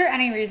 Is there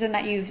any reason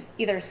that you've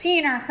either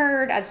seen or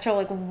heard as to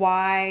like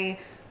why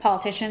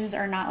politicians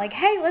are not like,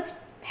 hey, let's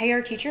pay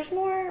our teachers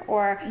more,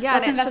 or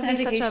let's invest in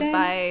education? Such a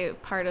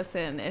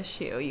bipartisan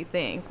issue, you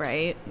think,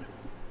 right?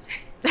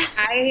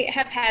 I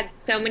have had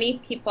so many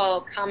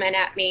people comment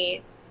at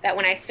me that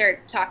when I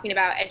start talking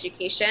about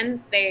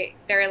education,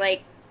 they're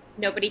like,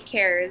 nobody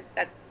cares,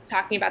 that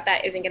talking about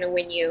that isn't going to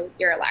win you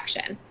your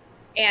election.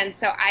 And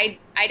so I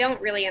don't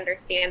really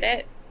understand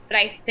it, but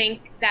I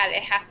think that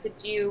it has to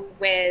do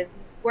with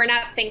we're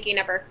not thinking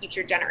of our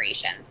future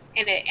generations,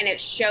 and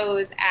it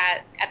shows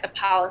at the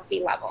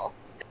policy level.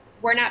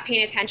 We're not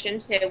paying attention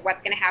to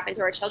what's going to happen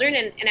to our children,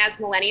 and as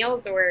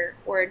millennials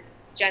or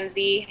Gen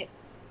Z,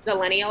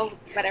 zillennials,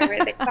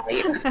 whatever they call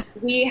you,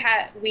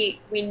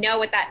 we know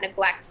what that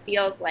neglect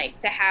feels like,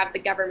 to have the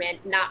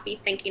government not be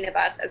thinking of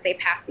us as they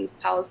pass these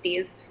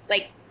policies,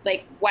 like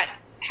what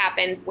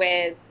happened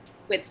with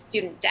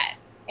student debt.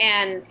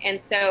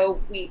 And so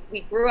we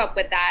grew up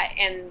with that,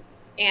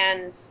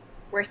 and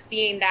we're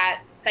seeing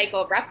that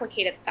cycle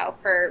replicate itself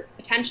for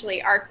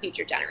potentially our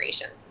future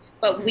generations.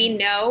 But we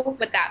know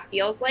what that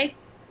feels like,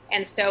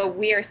 and so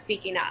we are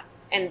speaking up.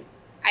 And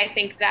I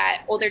think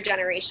that older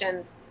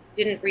generations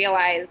didn't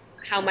realize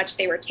how much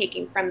they were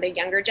taking from the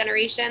younger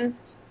generations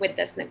with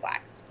this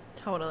neglect.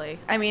 Totally.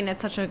 I mean,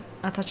 that's such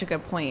a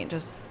good point.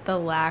 Just the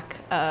lack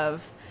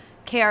of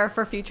care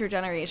for future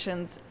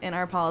generations in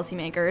our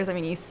policymakers. I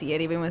mean, you see it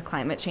even with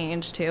climate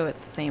change too.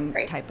 It's the same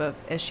type of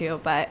issue.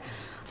 But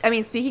I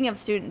mean, speaking of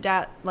student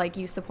debt, like,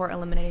 you support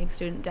eliminating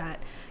student debt.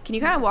 Can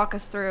you kind of walk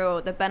us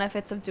through the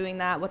benefits of doing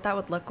that, what that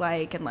would look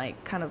like, and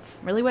like kind of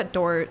really what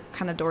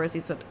doors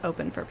these would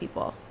open for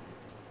people?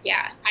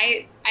 Yeah,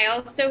 I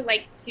also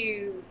like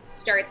to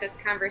start this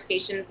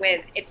conversation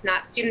with, it's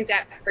not student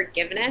debt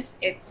forgiveness,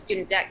 it's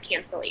student debt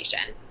cancellation.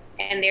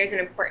 And there's an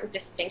important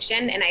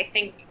distinction. And I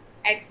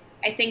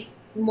think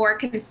more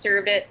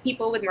conservative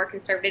people with more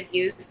conservative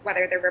views,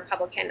 whether they're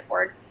Republican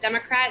or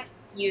Democrat,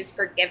 use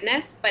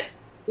forgiveness, but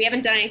we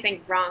haven't done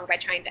anything wrong by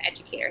trying to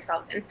educate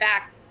ourselves. In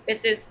fact,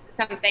 this is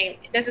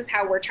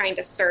how we're trying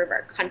to serve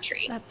our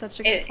country. That's such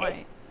a good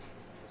point.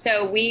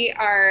 So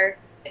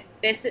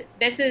this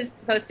is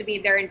supposed to be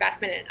their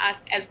investment in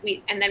us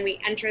and then we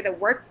enter the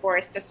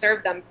workforce to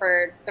serve them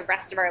for the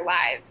rest of our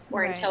lives,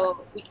 or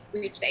until we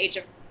reach the age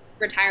of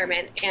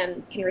retirement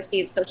and can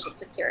receive Social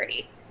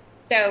Security.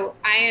 So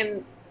I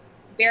am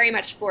very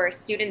much for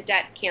student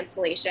debt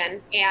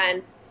cancellation,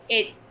 and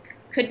it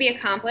could be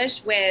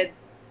accomplished with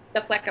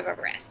the flick of a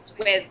wrist,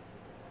 with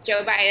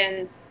Joe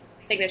Biden's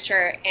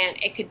signature, and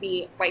it could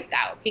be wiped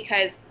out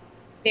because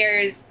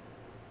there's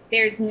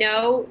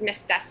no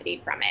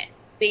necessity from it.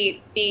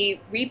 The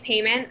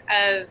repayment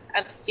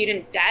of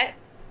student debt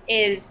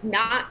is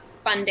not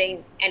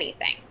funding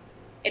anything.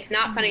 It's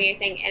not funding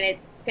anything, and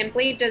it's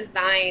simply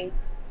designed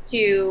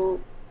to,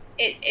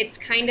 it's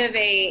kind of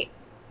a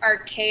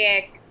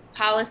archaic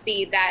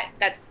policy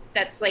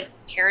that's like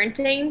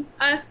parenting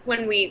us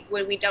when we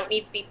don't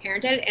need to be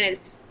parented, and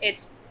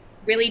it's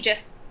really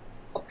just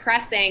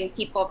oppressing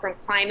people from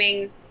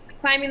climbing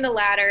the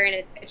ladder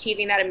and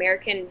achieving that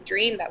American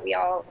dream that we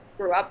all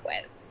grew up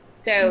with.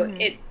 So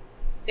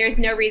there's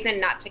no reason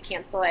not to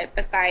cancel it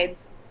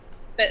besides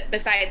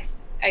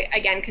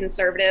again,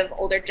 conservative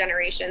older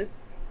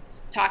generations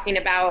talking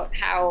about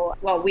how,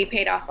 well, we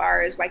paid off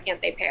ours, why can't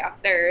they pay off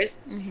theirs?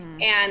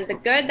 And the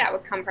good that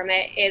would come from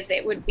it is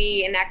it would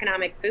be an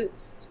economic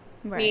boost.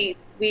 We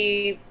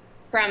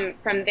from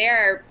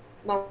there,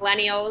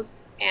 millennials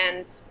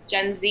and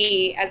Gen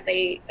Z, as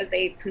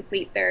they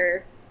complete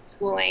their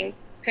schooling,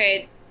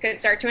 could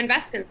start to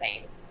invest in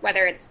things,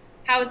 whether it's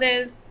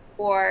houses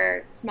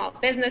or small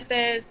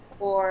businesses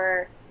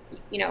or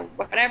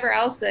whatever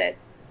else that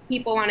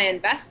people want to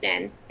invest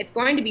in. It's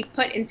going to be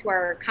put into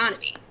our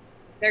economy.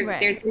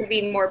 There's going to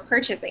be more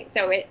purchasing.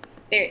 So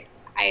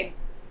I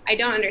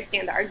don't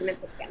understand the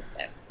arguments against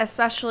it.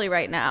 Especially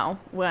right now,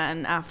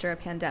 when after a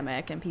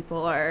pandemic and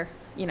people are,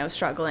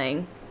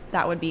 struggling,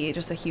 that would be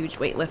just a huge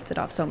weight lifted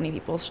off so many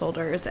people's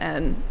shoulders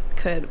and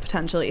could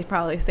potentially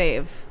probably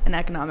save an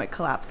economic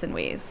collapse in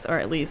ways, or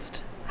at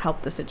least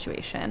help the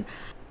situation.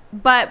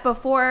 But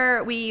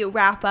before we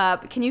wrap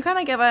up, can you kind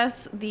of give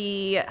us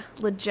the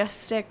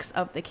logistics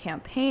of the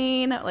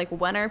campaign? Like,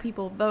 when are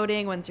people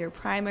voting? When's your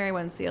primary?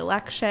 When's the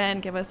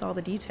election? Give us all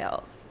the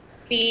details.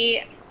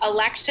 The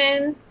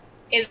election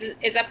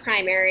is a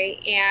primary,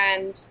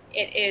 and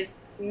it is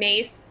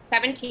May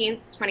 17th,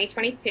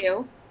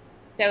 2022.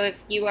 So if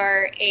you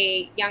are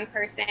a young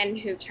person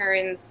who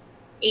turns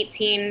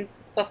 18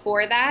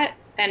 before that,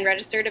 then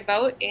register to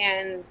vote.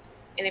 And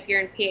if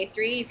you're in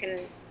PA3, you can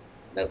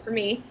vote for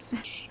me.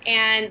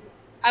 And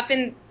up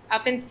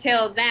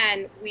until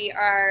then, we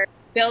are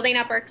building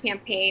up our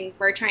campaign.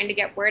 We're trying to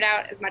get word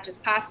out as much as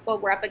possible.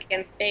 We're up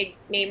against big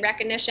name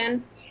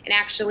recognition. And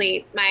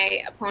actually,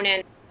 my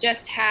opponent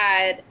just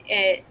had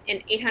an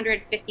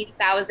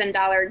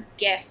 $850,000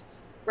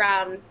 gift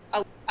from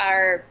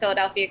our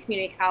Philadelphia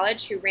Community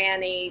College, who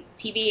ran a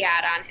TV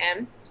ad on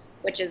him,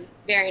 which is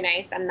very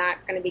nice. I'm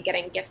not going to be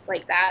getting gifts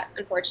like that,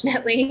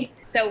 unfortunately.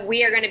 So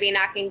we are going to be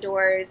knocking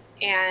doors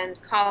and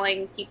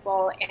calling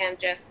people and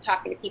just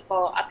talking to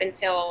people up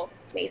until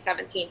May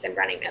 17th and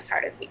running as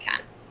hard as we can.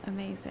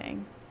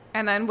 Amazing.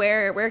 And then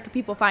where can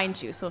people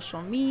find you?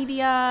 Social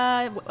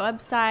media,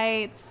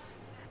 websites?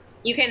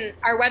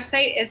 Our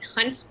website is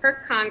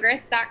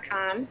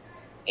huntforcongress.com,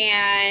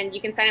 and you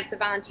can sign up to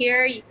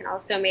volunteer. You can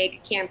also make a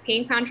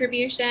campaign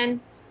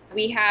contribution.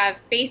 We have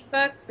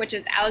Facebook, which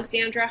is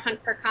Alexandra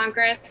Hunt for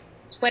Congress,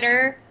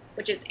 Twitter,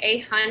 which is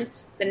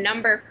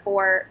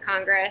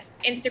 @Hunt4Congress,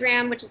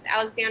 Instagram, which is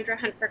Alexandra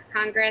Hunt for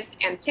Congress,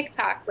 and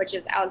TikTok, which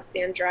is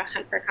Alexandra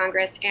Hunt for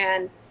Congress.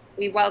 And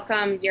we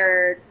welcome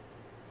your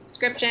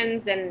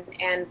subscriptions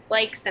and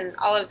likes and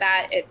all of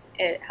that.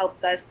 It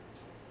helps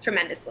us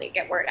tremendously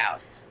get word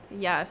out.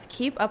 Yes,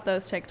 keep up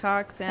those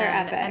TikToks,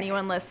 and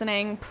anyone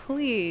listening,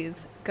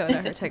 please go to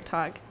her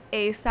TikTok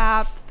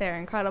ASAP. They're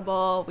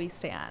incredible. We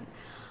stan.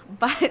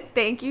 But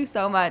thank you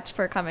so much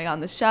for coming on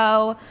the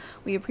show.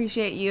 We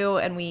appreciate you,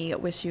 and we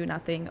wish you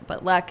nothing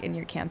but luck in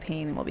your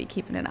campaign, and we'll be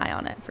keeping an eye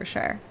on it for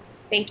sure.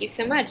 Thank you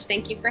so much.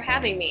 Thank you for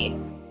having me.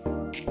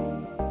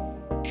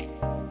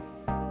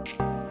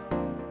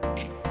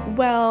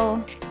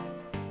 Well,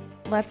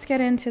 let's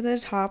get into the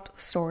top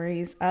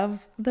stories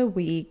of the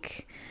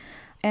week.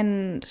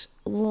 And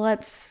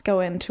let's go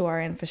into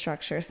our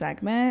infrastructure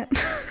segment,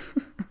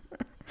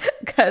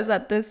 because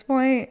at this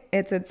point,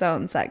 it's its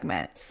own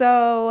segment.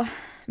 So,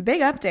 big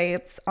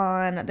updates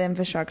on the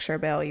infrastructure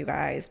bill, you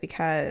guys,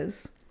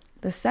 because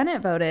the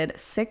Senate voted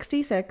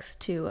 66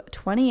 to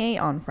 28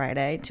 on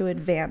Friday to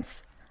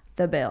advance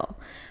the bill.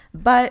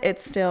 But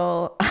it's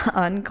still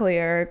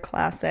unclear,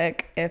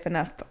 classic, if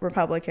enough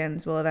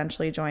Republicans will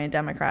eventually join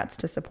Democrats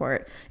to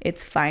support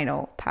its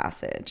final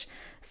passage.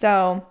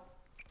 So,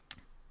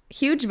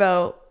 huge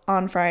vote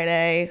on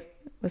Friday.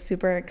 Was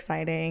super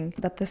exciting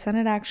that the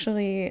Senate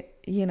actually,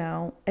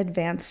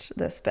 advanced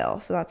this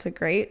bill. So that's a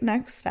great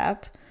next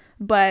step,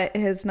 but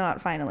it has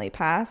not finally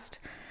passed.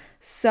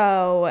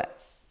 So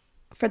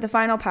for the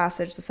final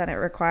passage, the Senate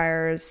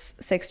requires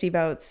 60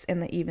 votes in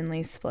the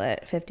evenly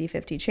split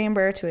 50-50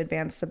 chamber to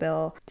advance the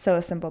bill, so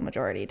a simple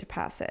majority to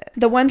pass it.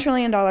 The $1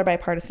 trillion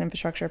bipartisan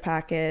infrastructure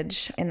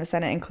package in the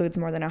Senate includes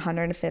more than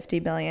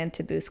 $150 billion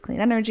to boost clean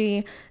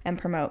energy and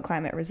promote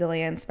climate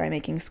resilience by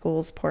making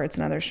schools, ports,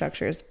 and other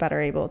structures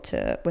better able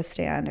to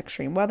withstand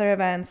extreme weather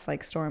events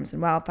like storms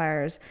and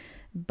wildfires.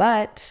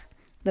 But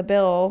the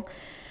bill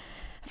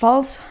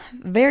falls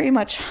very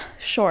much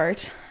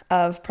short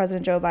of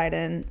President Joe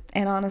Biden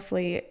and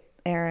honestly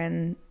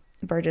Aaron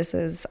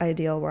Burgess's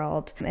ideal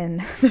world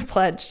and the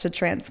pledge to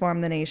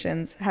transform the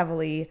nation's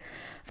heavily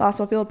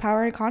fossil fuel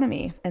powered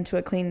economy into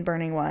a clean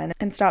burning one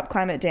and stop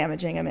climate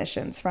damaging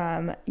emissions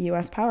from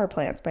U.S. power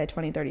plants by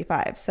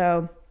 2035.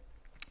 So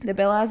the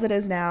bill as it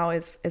is now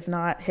is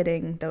not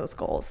hitting those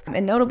goals.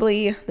 And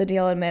notably, the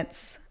deal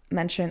omits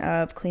mention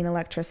of clean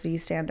electricity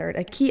standard,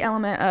 a key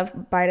element of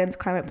Biden's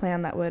climate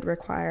plan that would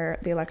require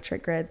the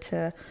electric grid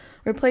to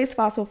replace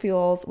fossil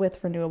fuels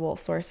with renewable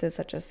sources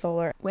such as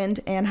solar,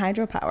 wind, and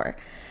hydropower.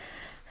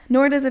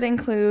 Nor does it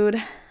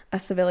include a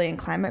civilian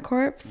climate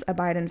corps, a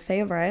Biden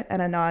favorite,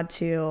 and a nod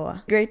to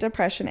Great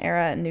Depression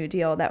era New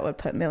Deal that would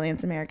put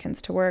millions of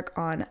Americans to work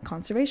on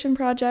conservation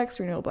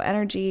projects, renewable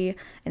energy,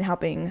 and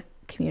helping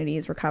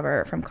communities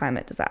recover from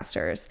climate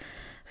disasters.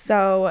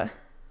 So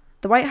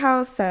the White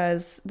House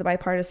says the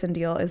bipartisan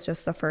deal is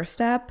just the first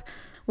step,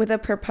 with a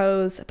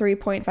proposed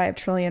 $3.5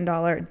 trillion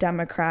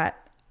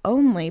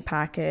Democrat-only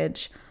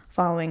package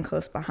following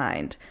close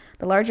behind.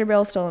 The larger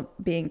bill still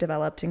being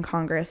developed in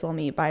Congress will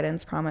meet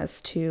Biden's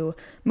promise to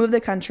move the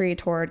country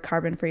toward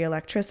carbon-free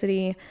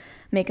electricity,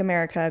 make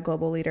America a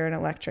global leader in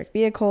electric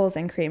vehicles,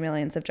 and create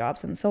millions of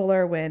jobs in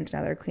solar, wind,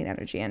 and other clean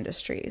energy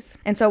industries.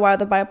 And so while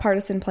the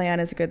bipartisan plan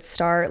is a good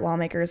start,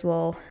 lawmakers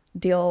will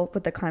deal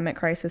with the climate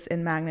crisis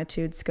in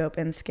magnitude, scope,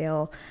 and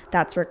scale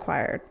that's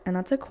required. And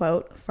that's a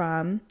quote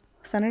from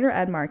Senator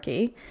Ed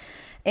Markey.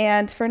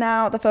 And for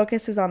now, the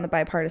focus is on the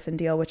bipartisan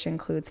deal, which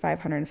includes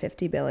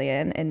 $550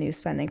 billion in new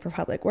spending for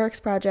public works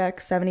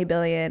projects, $70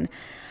 billion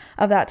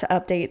of that to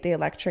update the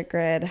electric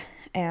grid,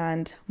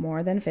 and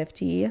more than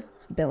 $50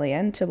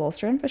 billion to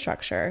bolster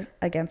infrastructure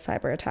against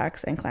cyber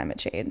attacks and climate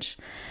change.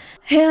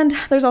 And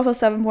there's also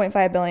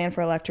 $7.5 billion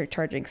for electric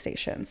charging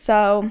stations.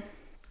 So,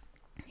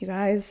 you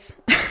guys,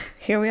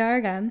 here we are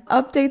again.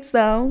 Updates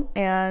though,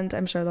 and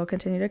I'm sure they'll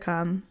continue to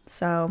come.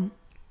 So,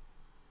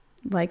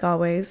 like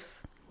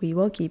always, we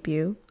will keep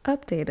you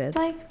updated. It's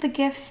like the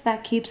gift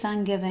that keeps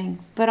on giving,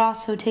 but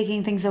also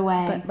taking things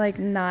away. But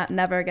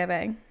never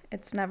giving.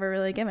 It's never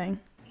really giving.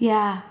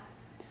 Yeah.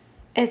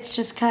 It's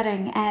just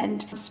cutting.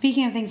 And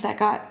speaking of things that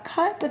got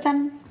cut, but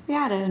then we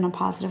added in a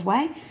positive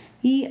way,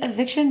 The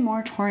eviction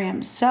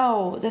moratorium.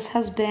 So this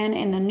has been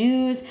in the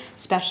news,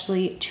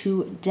 especially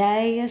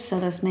today, so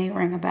this may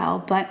ring a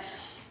bell, but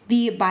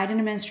the Biden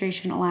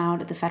administration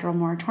allowed the federal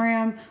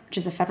moratorium, which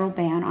is a federal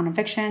ban on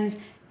evictions,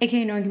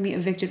 aka no one can be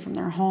evicted from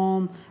their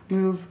home,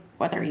 move,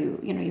 whether you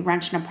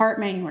rent an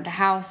apartment, you rent a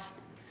house,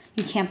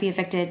 you can't be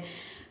evicted,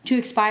 to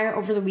expire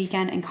over the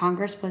weekend, and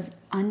Congress was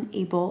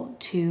unable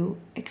to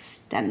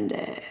extend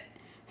it.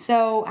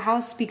 So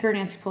House Speaker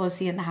Nancy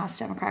Pelosi and the House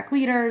Democratic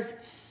leaders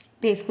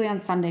basically on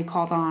Sunday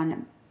called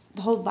on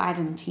the whole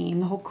Biden team,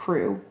 the whole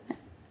crew,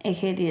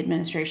 aka the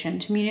administration,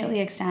 to immediately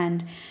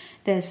extend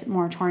this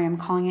moratorium,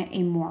 calling it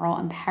a moral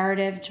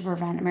imperative to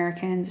prevent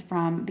Americans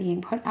from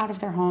being put out of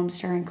their homes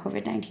during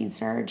COVID-19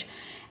 surge.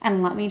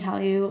 And let me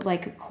tell you,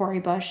 like Cori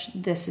Bush,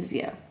 this is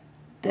you.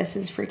 This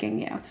is freaking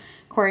you.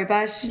 Cori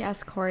Bush.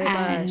 Yes, Cori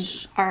and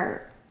Bush.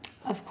 Our,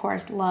 of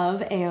course,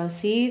 love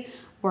AOC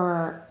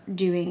were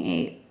doing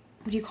a,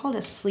 what do you call it,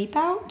 a sleep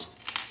out?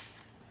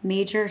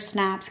 Major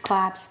snaps,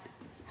 claps,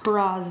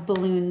 hurrahs,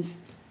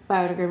 balloons,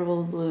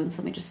 biodegradable balloons.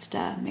 Let me just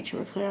make sure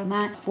we're clear on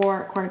that.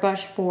 For Cori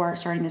Bush for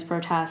starting this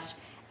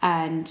protest.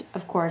 And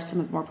of course, some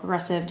of the more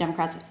progressive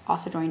Democrats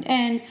also joined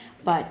in,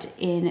 but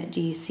in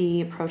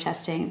DC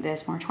protesting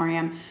this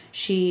moratorium.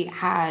 She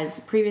has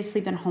previously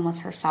been homeless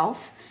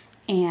herself.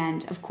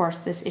 And of course,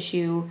 this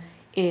issue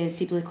is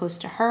deeply close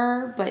to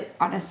her, but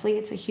honestly,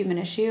 it's a human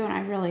issue. And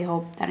I really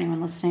hope that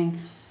anyone listening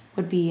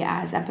would be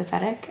as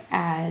empathetic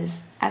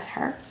as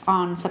her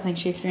on something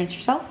she experienced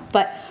herself.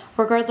 But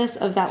regardless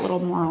of that little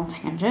moral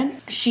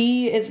tangent,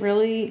 she is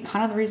really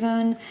kind of the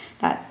reason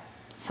that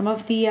some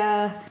of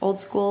the old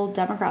school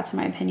Democrats, in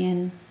my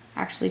opinion,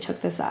 actually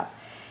took this up.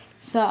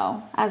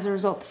 So as a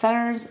result, the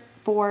Centers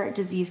for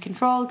Disease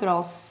Control, good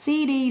old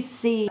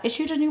CDC,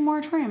 issued a new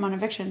moratorium on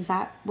evictions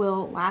that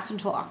will last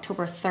until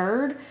October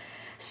 3rd.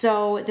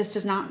 So this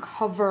does not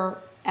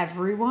cover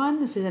everyone.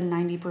 This is a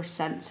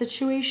 90%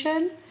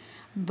 situation.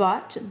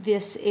 But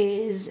this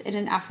is in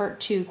an effort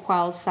to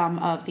quell some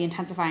of the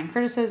intensifying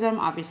criticism,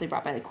 obviously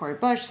brought by the Cori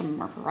Bush, some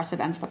more progressive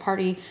ends of the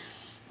party,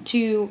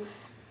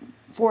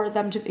 for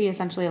them to be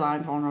essentially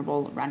allowing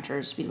vulnerable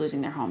renters to be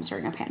losing their homes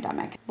during a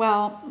pandemic.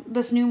 Well,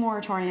 this new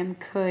moratorium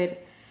could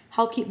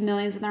help keep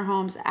millions in their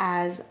homes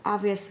as,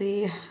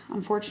 obviously,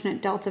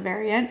 unfortunate Delta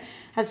variant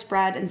has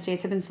spread and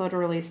states have been slow to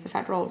release the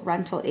federal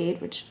rental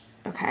aid, which,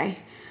 okay.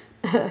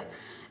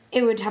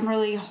 It would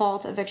temporarily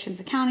halt evictions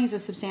in counties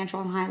with substantial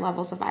and high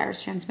levels of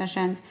virus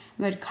transmissions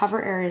and would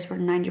cover areas where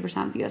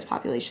 90% of the U.S.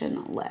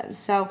 population lives.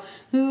 So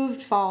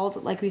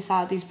followed, like we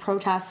saw, these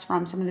protests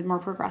from some of the more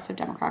progressive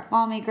Democratic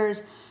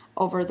lawmakers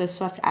over the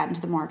swift end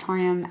to the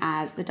moratorium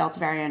as the Delta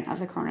variant of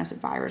the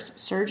coronavirus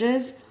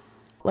surges.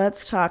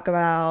 Let's talk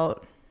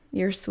about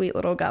your sweet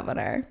little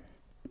governor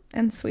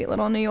in sweet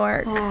little New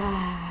York,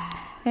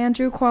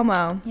 Andrew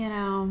Cuomo. You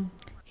know,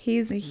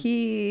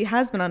 he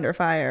has been under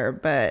fire,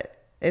 but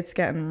it's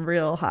getting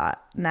real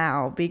hot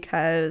now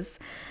because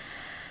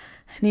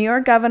New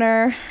York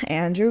Governor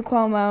Andrew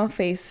Cuomo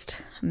faced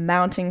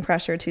mounting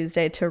pressure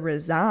Tuesday to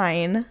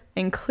resign,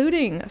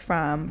 including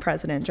from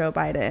President Joe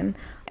Biden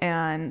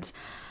and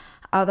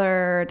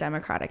other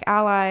Democratic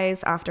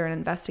allies, after an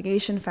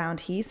investigation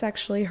found he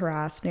sexually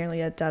harassed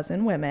nearly a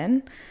dozen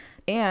women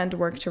and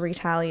worked to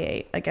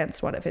retaliate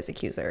against one of his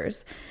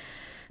accusers.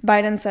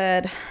 Biden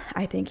said,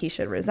 "I think he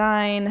should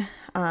resign,"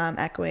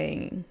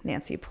 echoing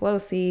Nancy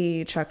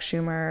Pelosi, Chuck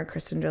Schumer,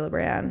 Kristen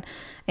Gillibrand,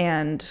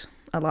 and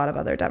a lot of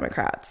other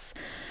Democrats.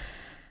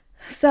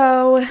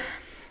 So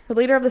the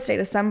leader of the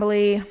state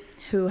assembly,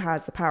 who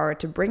has the power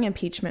to bring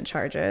impeachment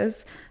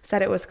charges,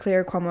 said it was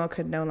clear Cuomo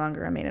could no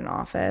longer remain in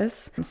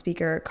office.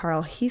 Speaker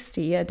Carl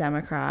Heastie, a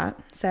Democrat,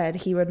 said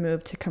he would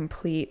move to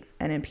complete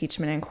an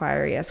impeachment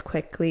inquiry as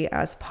quickly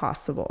as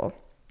possible.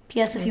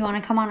 P.S. If you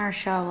want to come on our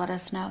show, let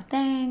us know.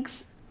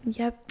 Thanks.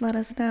 Yep, let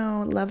us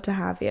know. Love to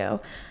have you.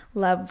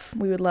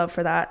 We would love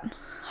for that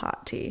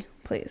hot tea,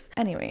 please.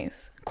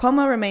 Anyways,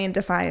 Cuomo remained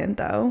defiant,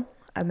 though,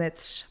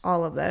 amidst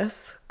all of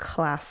this.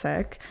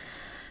 Classic.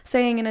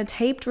 Saying in a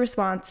taped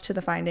response to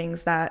the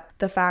findings that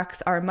the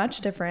facts are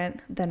much different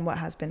than what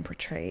has been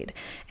portrayed,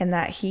 and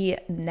that he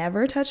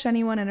never touched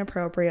anyone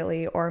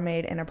inappropriately or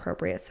made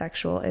inappropriate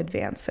sexual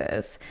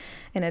advances.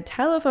 In a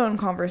telephone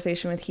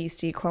conversation with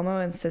Heastie,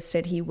 Cuomo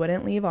insisted he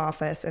wouldn't leave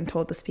office and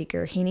told the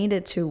speaker he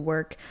needed to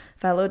work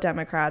fellow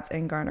Democrats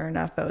and garner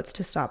enough votes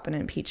to stop an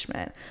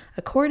impeachment,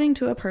 according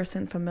to a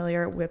person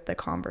familiar with the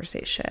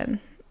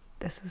conversation.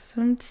 This is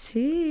some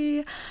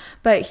tea.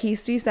 But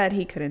Heastie said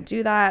he couldn't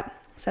do that,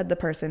 said the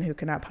person who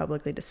cannot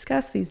publicly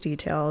discuss these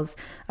details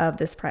of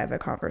this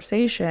private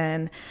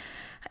conversation,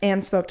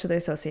 and spoke to the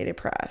Associated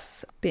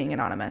Press, being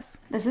anonymous.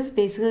 This is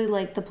basically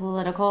like the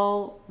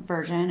political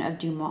version of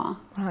DeuxMoi.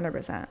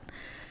 100%.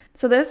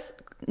 So this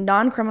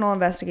non-criminal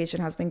investigation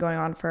has been going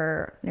on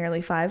for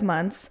nearly 5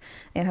 months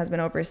and has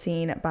been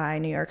overseen by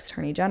New York's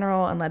Attorney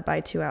General and led by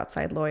 2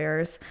 outside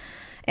lawyers.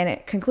 And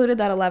it concluded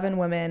that 11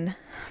 women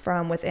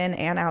from within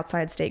and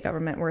outside state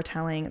government were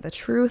telling the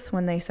truth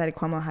when they said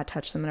Cuomo had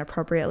touched them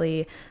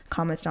inappropriately,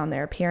 commented on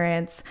their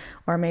appearance,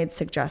 or made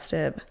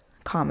suggestive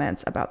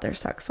comments about their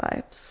sex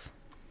lives.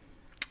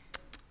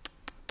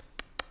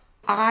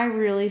 I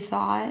really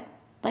thought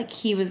like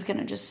he was going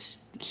to just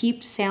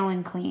keep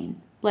sailing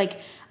clean. Like,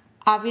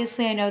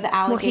 obviously I know the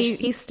allegations.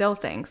 Well, he still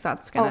thinks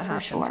that's going to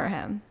happen for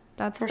him.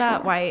 That's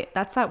that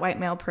white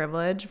male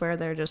privilege where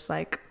they're just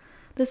like,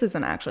 this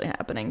isn't actually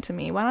happening to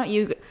me. Why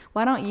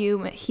don't you,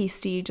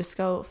 Heastie, just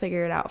go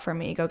figure it out for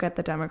me? Go get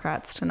the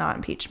Democrats to not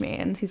impeach me.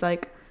 And he's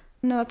like,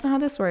 no, that's not how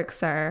this works,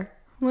 sir.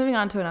 Moving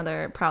on to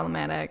another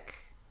problematic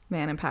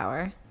man in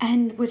power.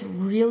 And with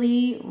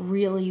really,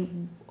 really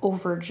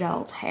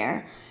over-gelled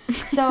hair.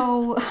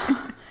 So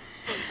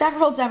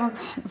several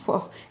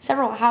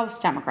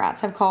House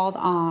Democrats have called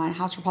on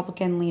House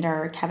Republican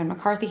leader Kevin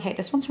McCarthy. Hey,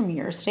 this one's from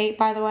your state,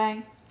 by the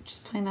way.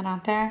 Just putting that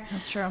out there.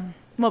 That's true.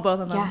 Well, both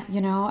of them. Yeah,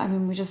 you know, I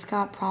mean, we just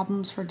got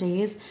problems for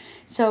days.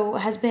 So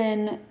has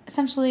been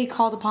essentially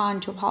called upon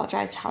to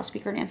apologize to House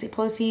Speaker Nancy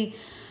Pelosi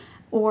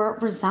or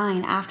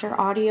resign after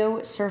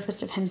audio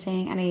surfaced of him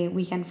saying at a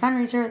weekend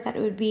fundraiser that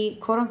it would be,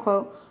 quote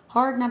unquote,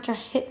 hard not to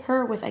hit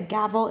her with a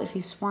gavel if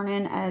he's sworn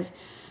in as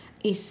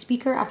a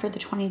speaker after the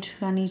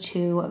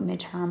 2022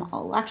 midterm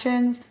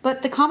elections.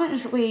 But the comment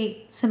is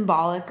really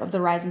symbolic of the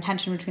rise in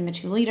tension between the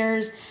two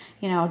leaders,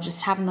 you know,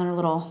 just having their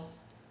little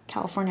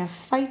California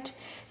fight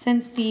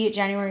since the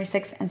January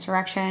 6th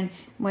insurrection,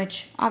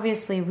 which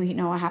obviously we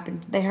know what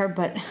happened there,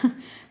 but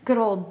good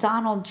old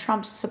Donald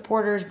Trump's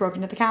supporters broke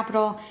into the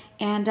Capitol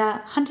and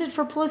hunted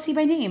for Pelosi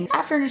by name.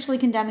 After initially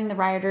condemning the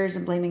rioters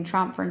and blaming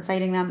Trump for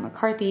inciting them,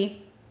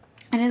 McCarthy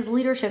and his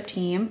leadership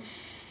team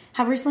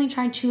have recently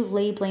tried to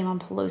lay blame on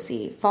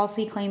Pelosi,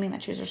 falsely claiming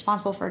that she was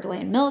responsible for a delay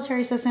in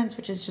military assistance,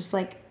 which is just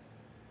like,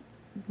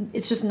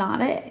 it's just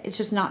not it. It's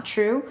just not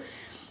true.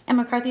 And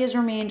McCarthy has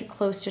remained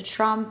close to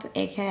Trump,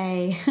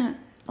 aka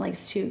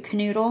likes to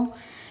canoodle,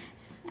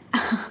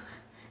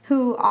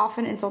 who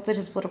often insulted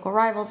his political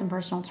rivals in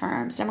personal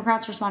terms.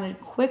 Democrats responded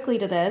quickly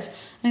to this,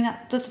 saying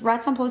that the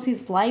threats on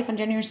Pelosi's life on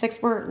January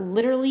 6th were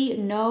literally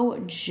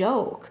no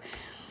joke.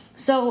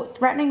 So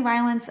threatening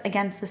violence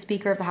against the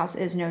Speaker of the House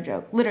is no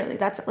joke. Literally,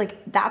 that's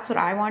what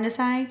I wanted to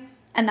say,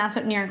 and that's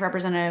what New York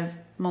Representative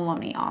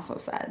Maloney also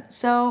said.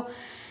 So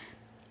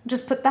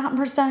just put that in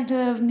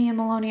perspective. Me and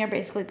Maloney are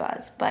basically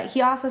buds. But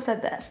he also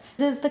said this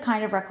is the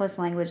kind of reckless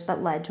language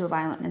that led to a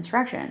violent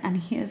insurrection. And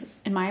he is,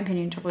 in my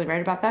opinion, totally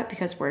right about that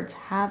because words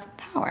have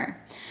power.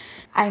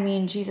 I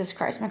mean, Jesus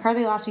Christ.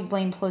 McCarthy last week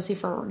blamed Pelosi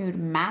for a renewed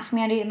mask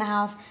mandate in the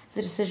House. It's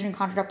a decision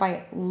conjured up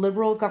by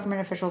liberal government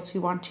officials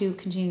who want to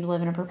continue to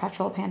live in a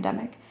perpetual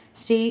pandemic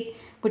state,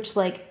 which,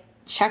 like,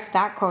 check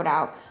that quote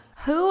out.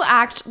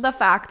 The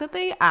fact that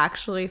they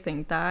actually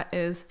think that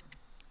is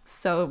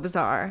so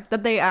bizarre,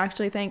 that they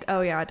actually think,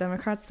 oh yeah,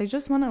 Democrats, they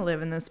just want to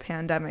live in this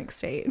pandemic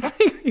state. It's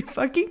like, are you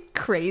fucking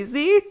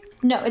crazy?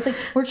 No, it's like,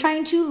 we're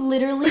trying to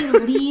literally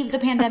leave the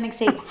pandemic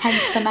state,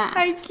 hence the mask.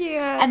 I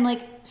can't. And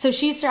like, so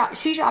she shot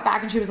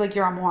back and she was like,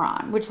 you're a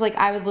moron, which like,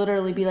 I would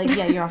literally be like,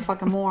 yeah, you're a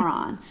fucking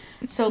moron.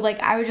 So like,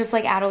 I would just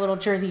like add a little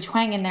Jersey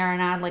twang in there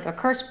and add like a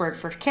curse word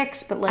for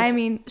kicks, but like. I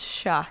mean,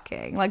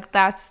 shocking. Like,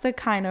 that's the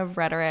kind of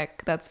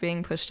rhetoric that's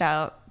being pushed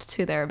out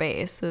to their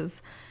base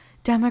is,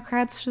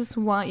 Democrats just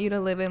want you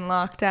to live in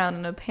lockdown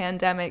in a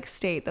pandemic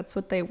state. That's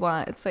what they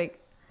want. It's like,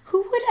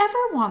 who would ever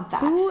want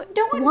that? No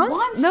one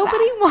wants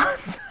nobody that.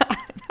 Wants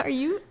that. Are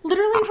you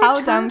literally how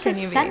return dumb to can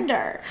you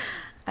sender?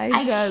 Be?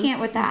 I can't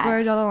with that. This is where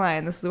I draw the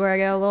line. This is where I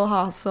get a little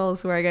hostile. This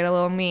is where I get a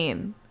little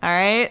mean. All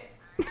right.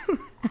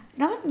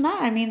 Other than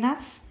that, I mean,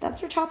 that's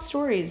our top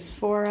stories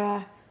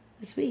for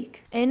this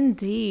week.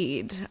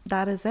 Indeed,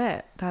 that is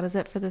it. That is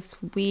it for this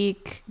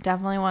week.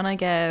 Definitely want to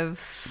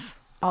give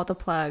all the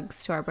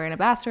plugs to our brand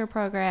ambassador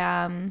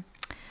program,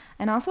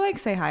 and also like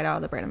say hi to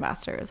all the brand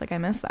ambassadors. Like, I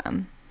miss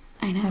them.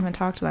 I know. I haven't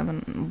talked to them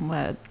in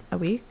what, a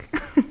week?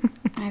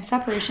 I have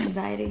separation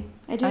anxiety.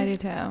 I do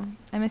too.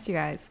 I miss you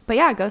guys. But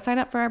yeah, go sign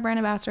up for our brand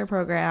ambassador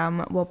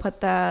program. We'll put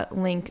the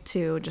link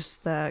to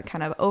just the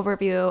kind of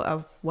overview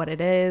of what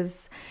it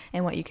is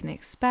and what you can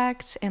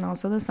expect, and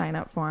also the sign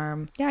up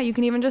form. Yeah, you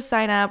can even just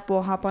sign up.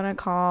 We'll hop on a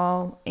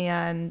call,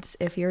 and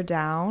if you're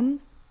down,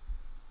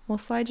 we'll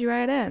slide you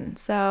right in.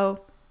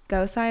 So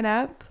go sign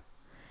up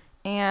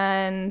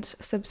and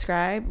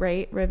subscribe,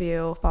 rate,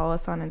 review, follow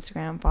us on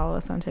Instagram, follow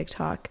us on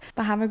TikTok.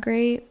 But have a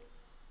great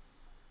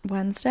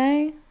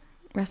Wednesday,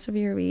 rest of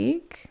your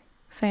week.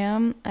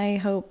 Sam, I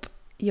hope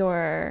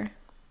your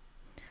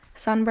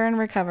sunburn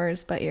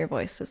recovers, but your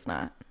voice does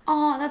not.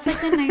 Oh, that's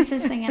like the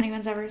nicest thing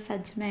anyone's ever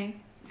said to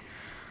me.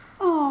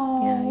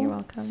 Oh. Yeah, you're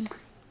welcome.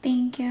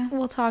 Thank you.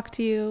 We'll talk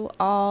to you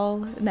all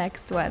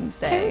next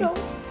Wednesday.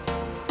 Toodles.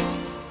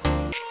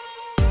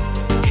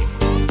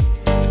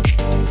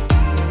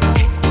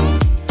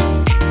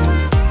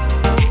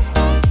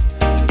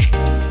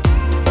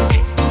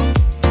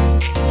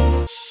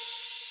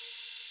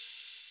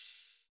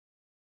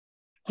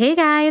 Hey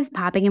guys,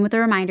 popping in with a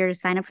reminder to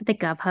sign up for the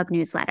GovHub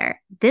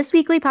newsletter. This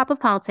weekly Pop of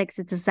Politics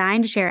is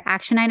designed to share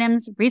action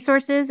items,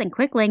 resources, and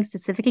quick links to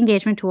civic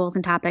engagement tools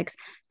and topics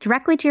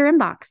directly to your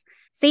inbox.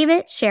 Save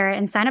it, share it,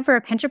 and sign up for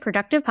a pinch of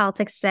productive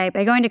politics today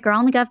by going to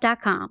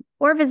girlinthegov.com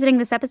or visiting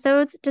this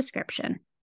episode's description.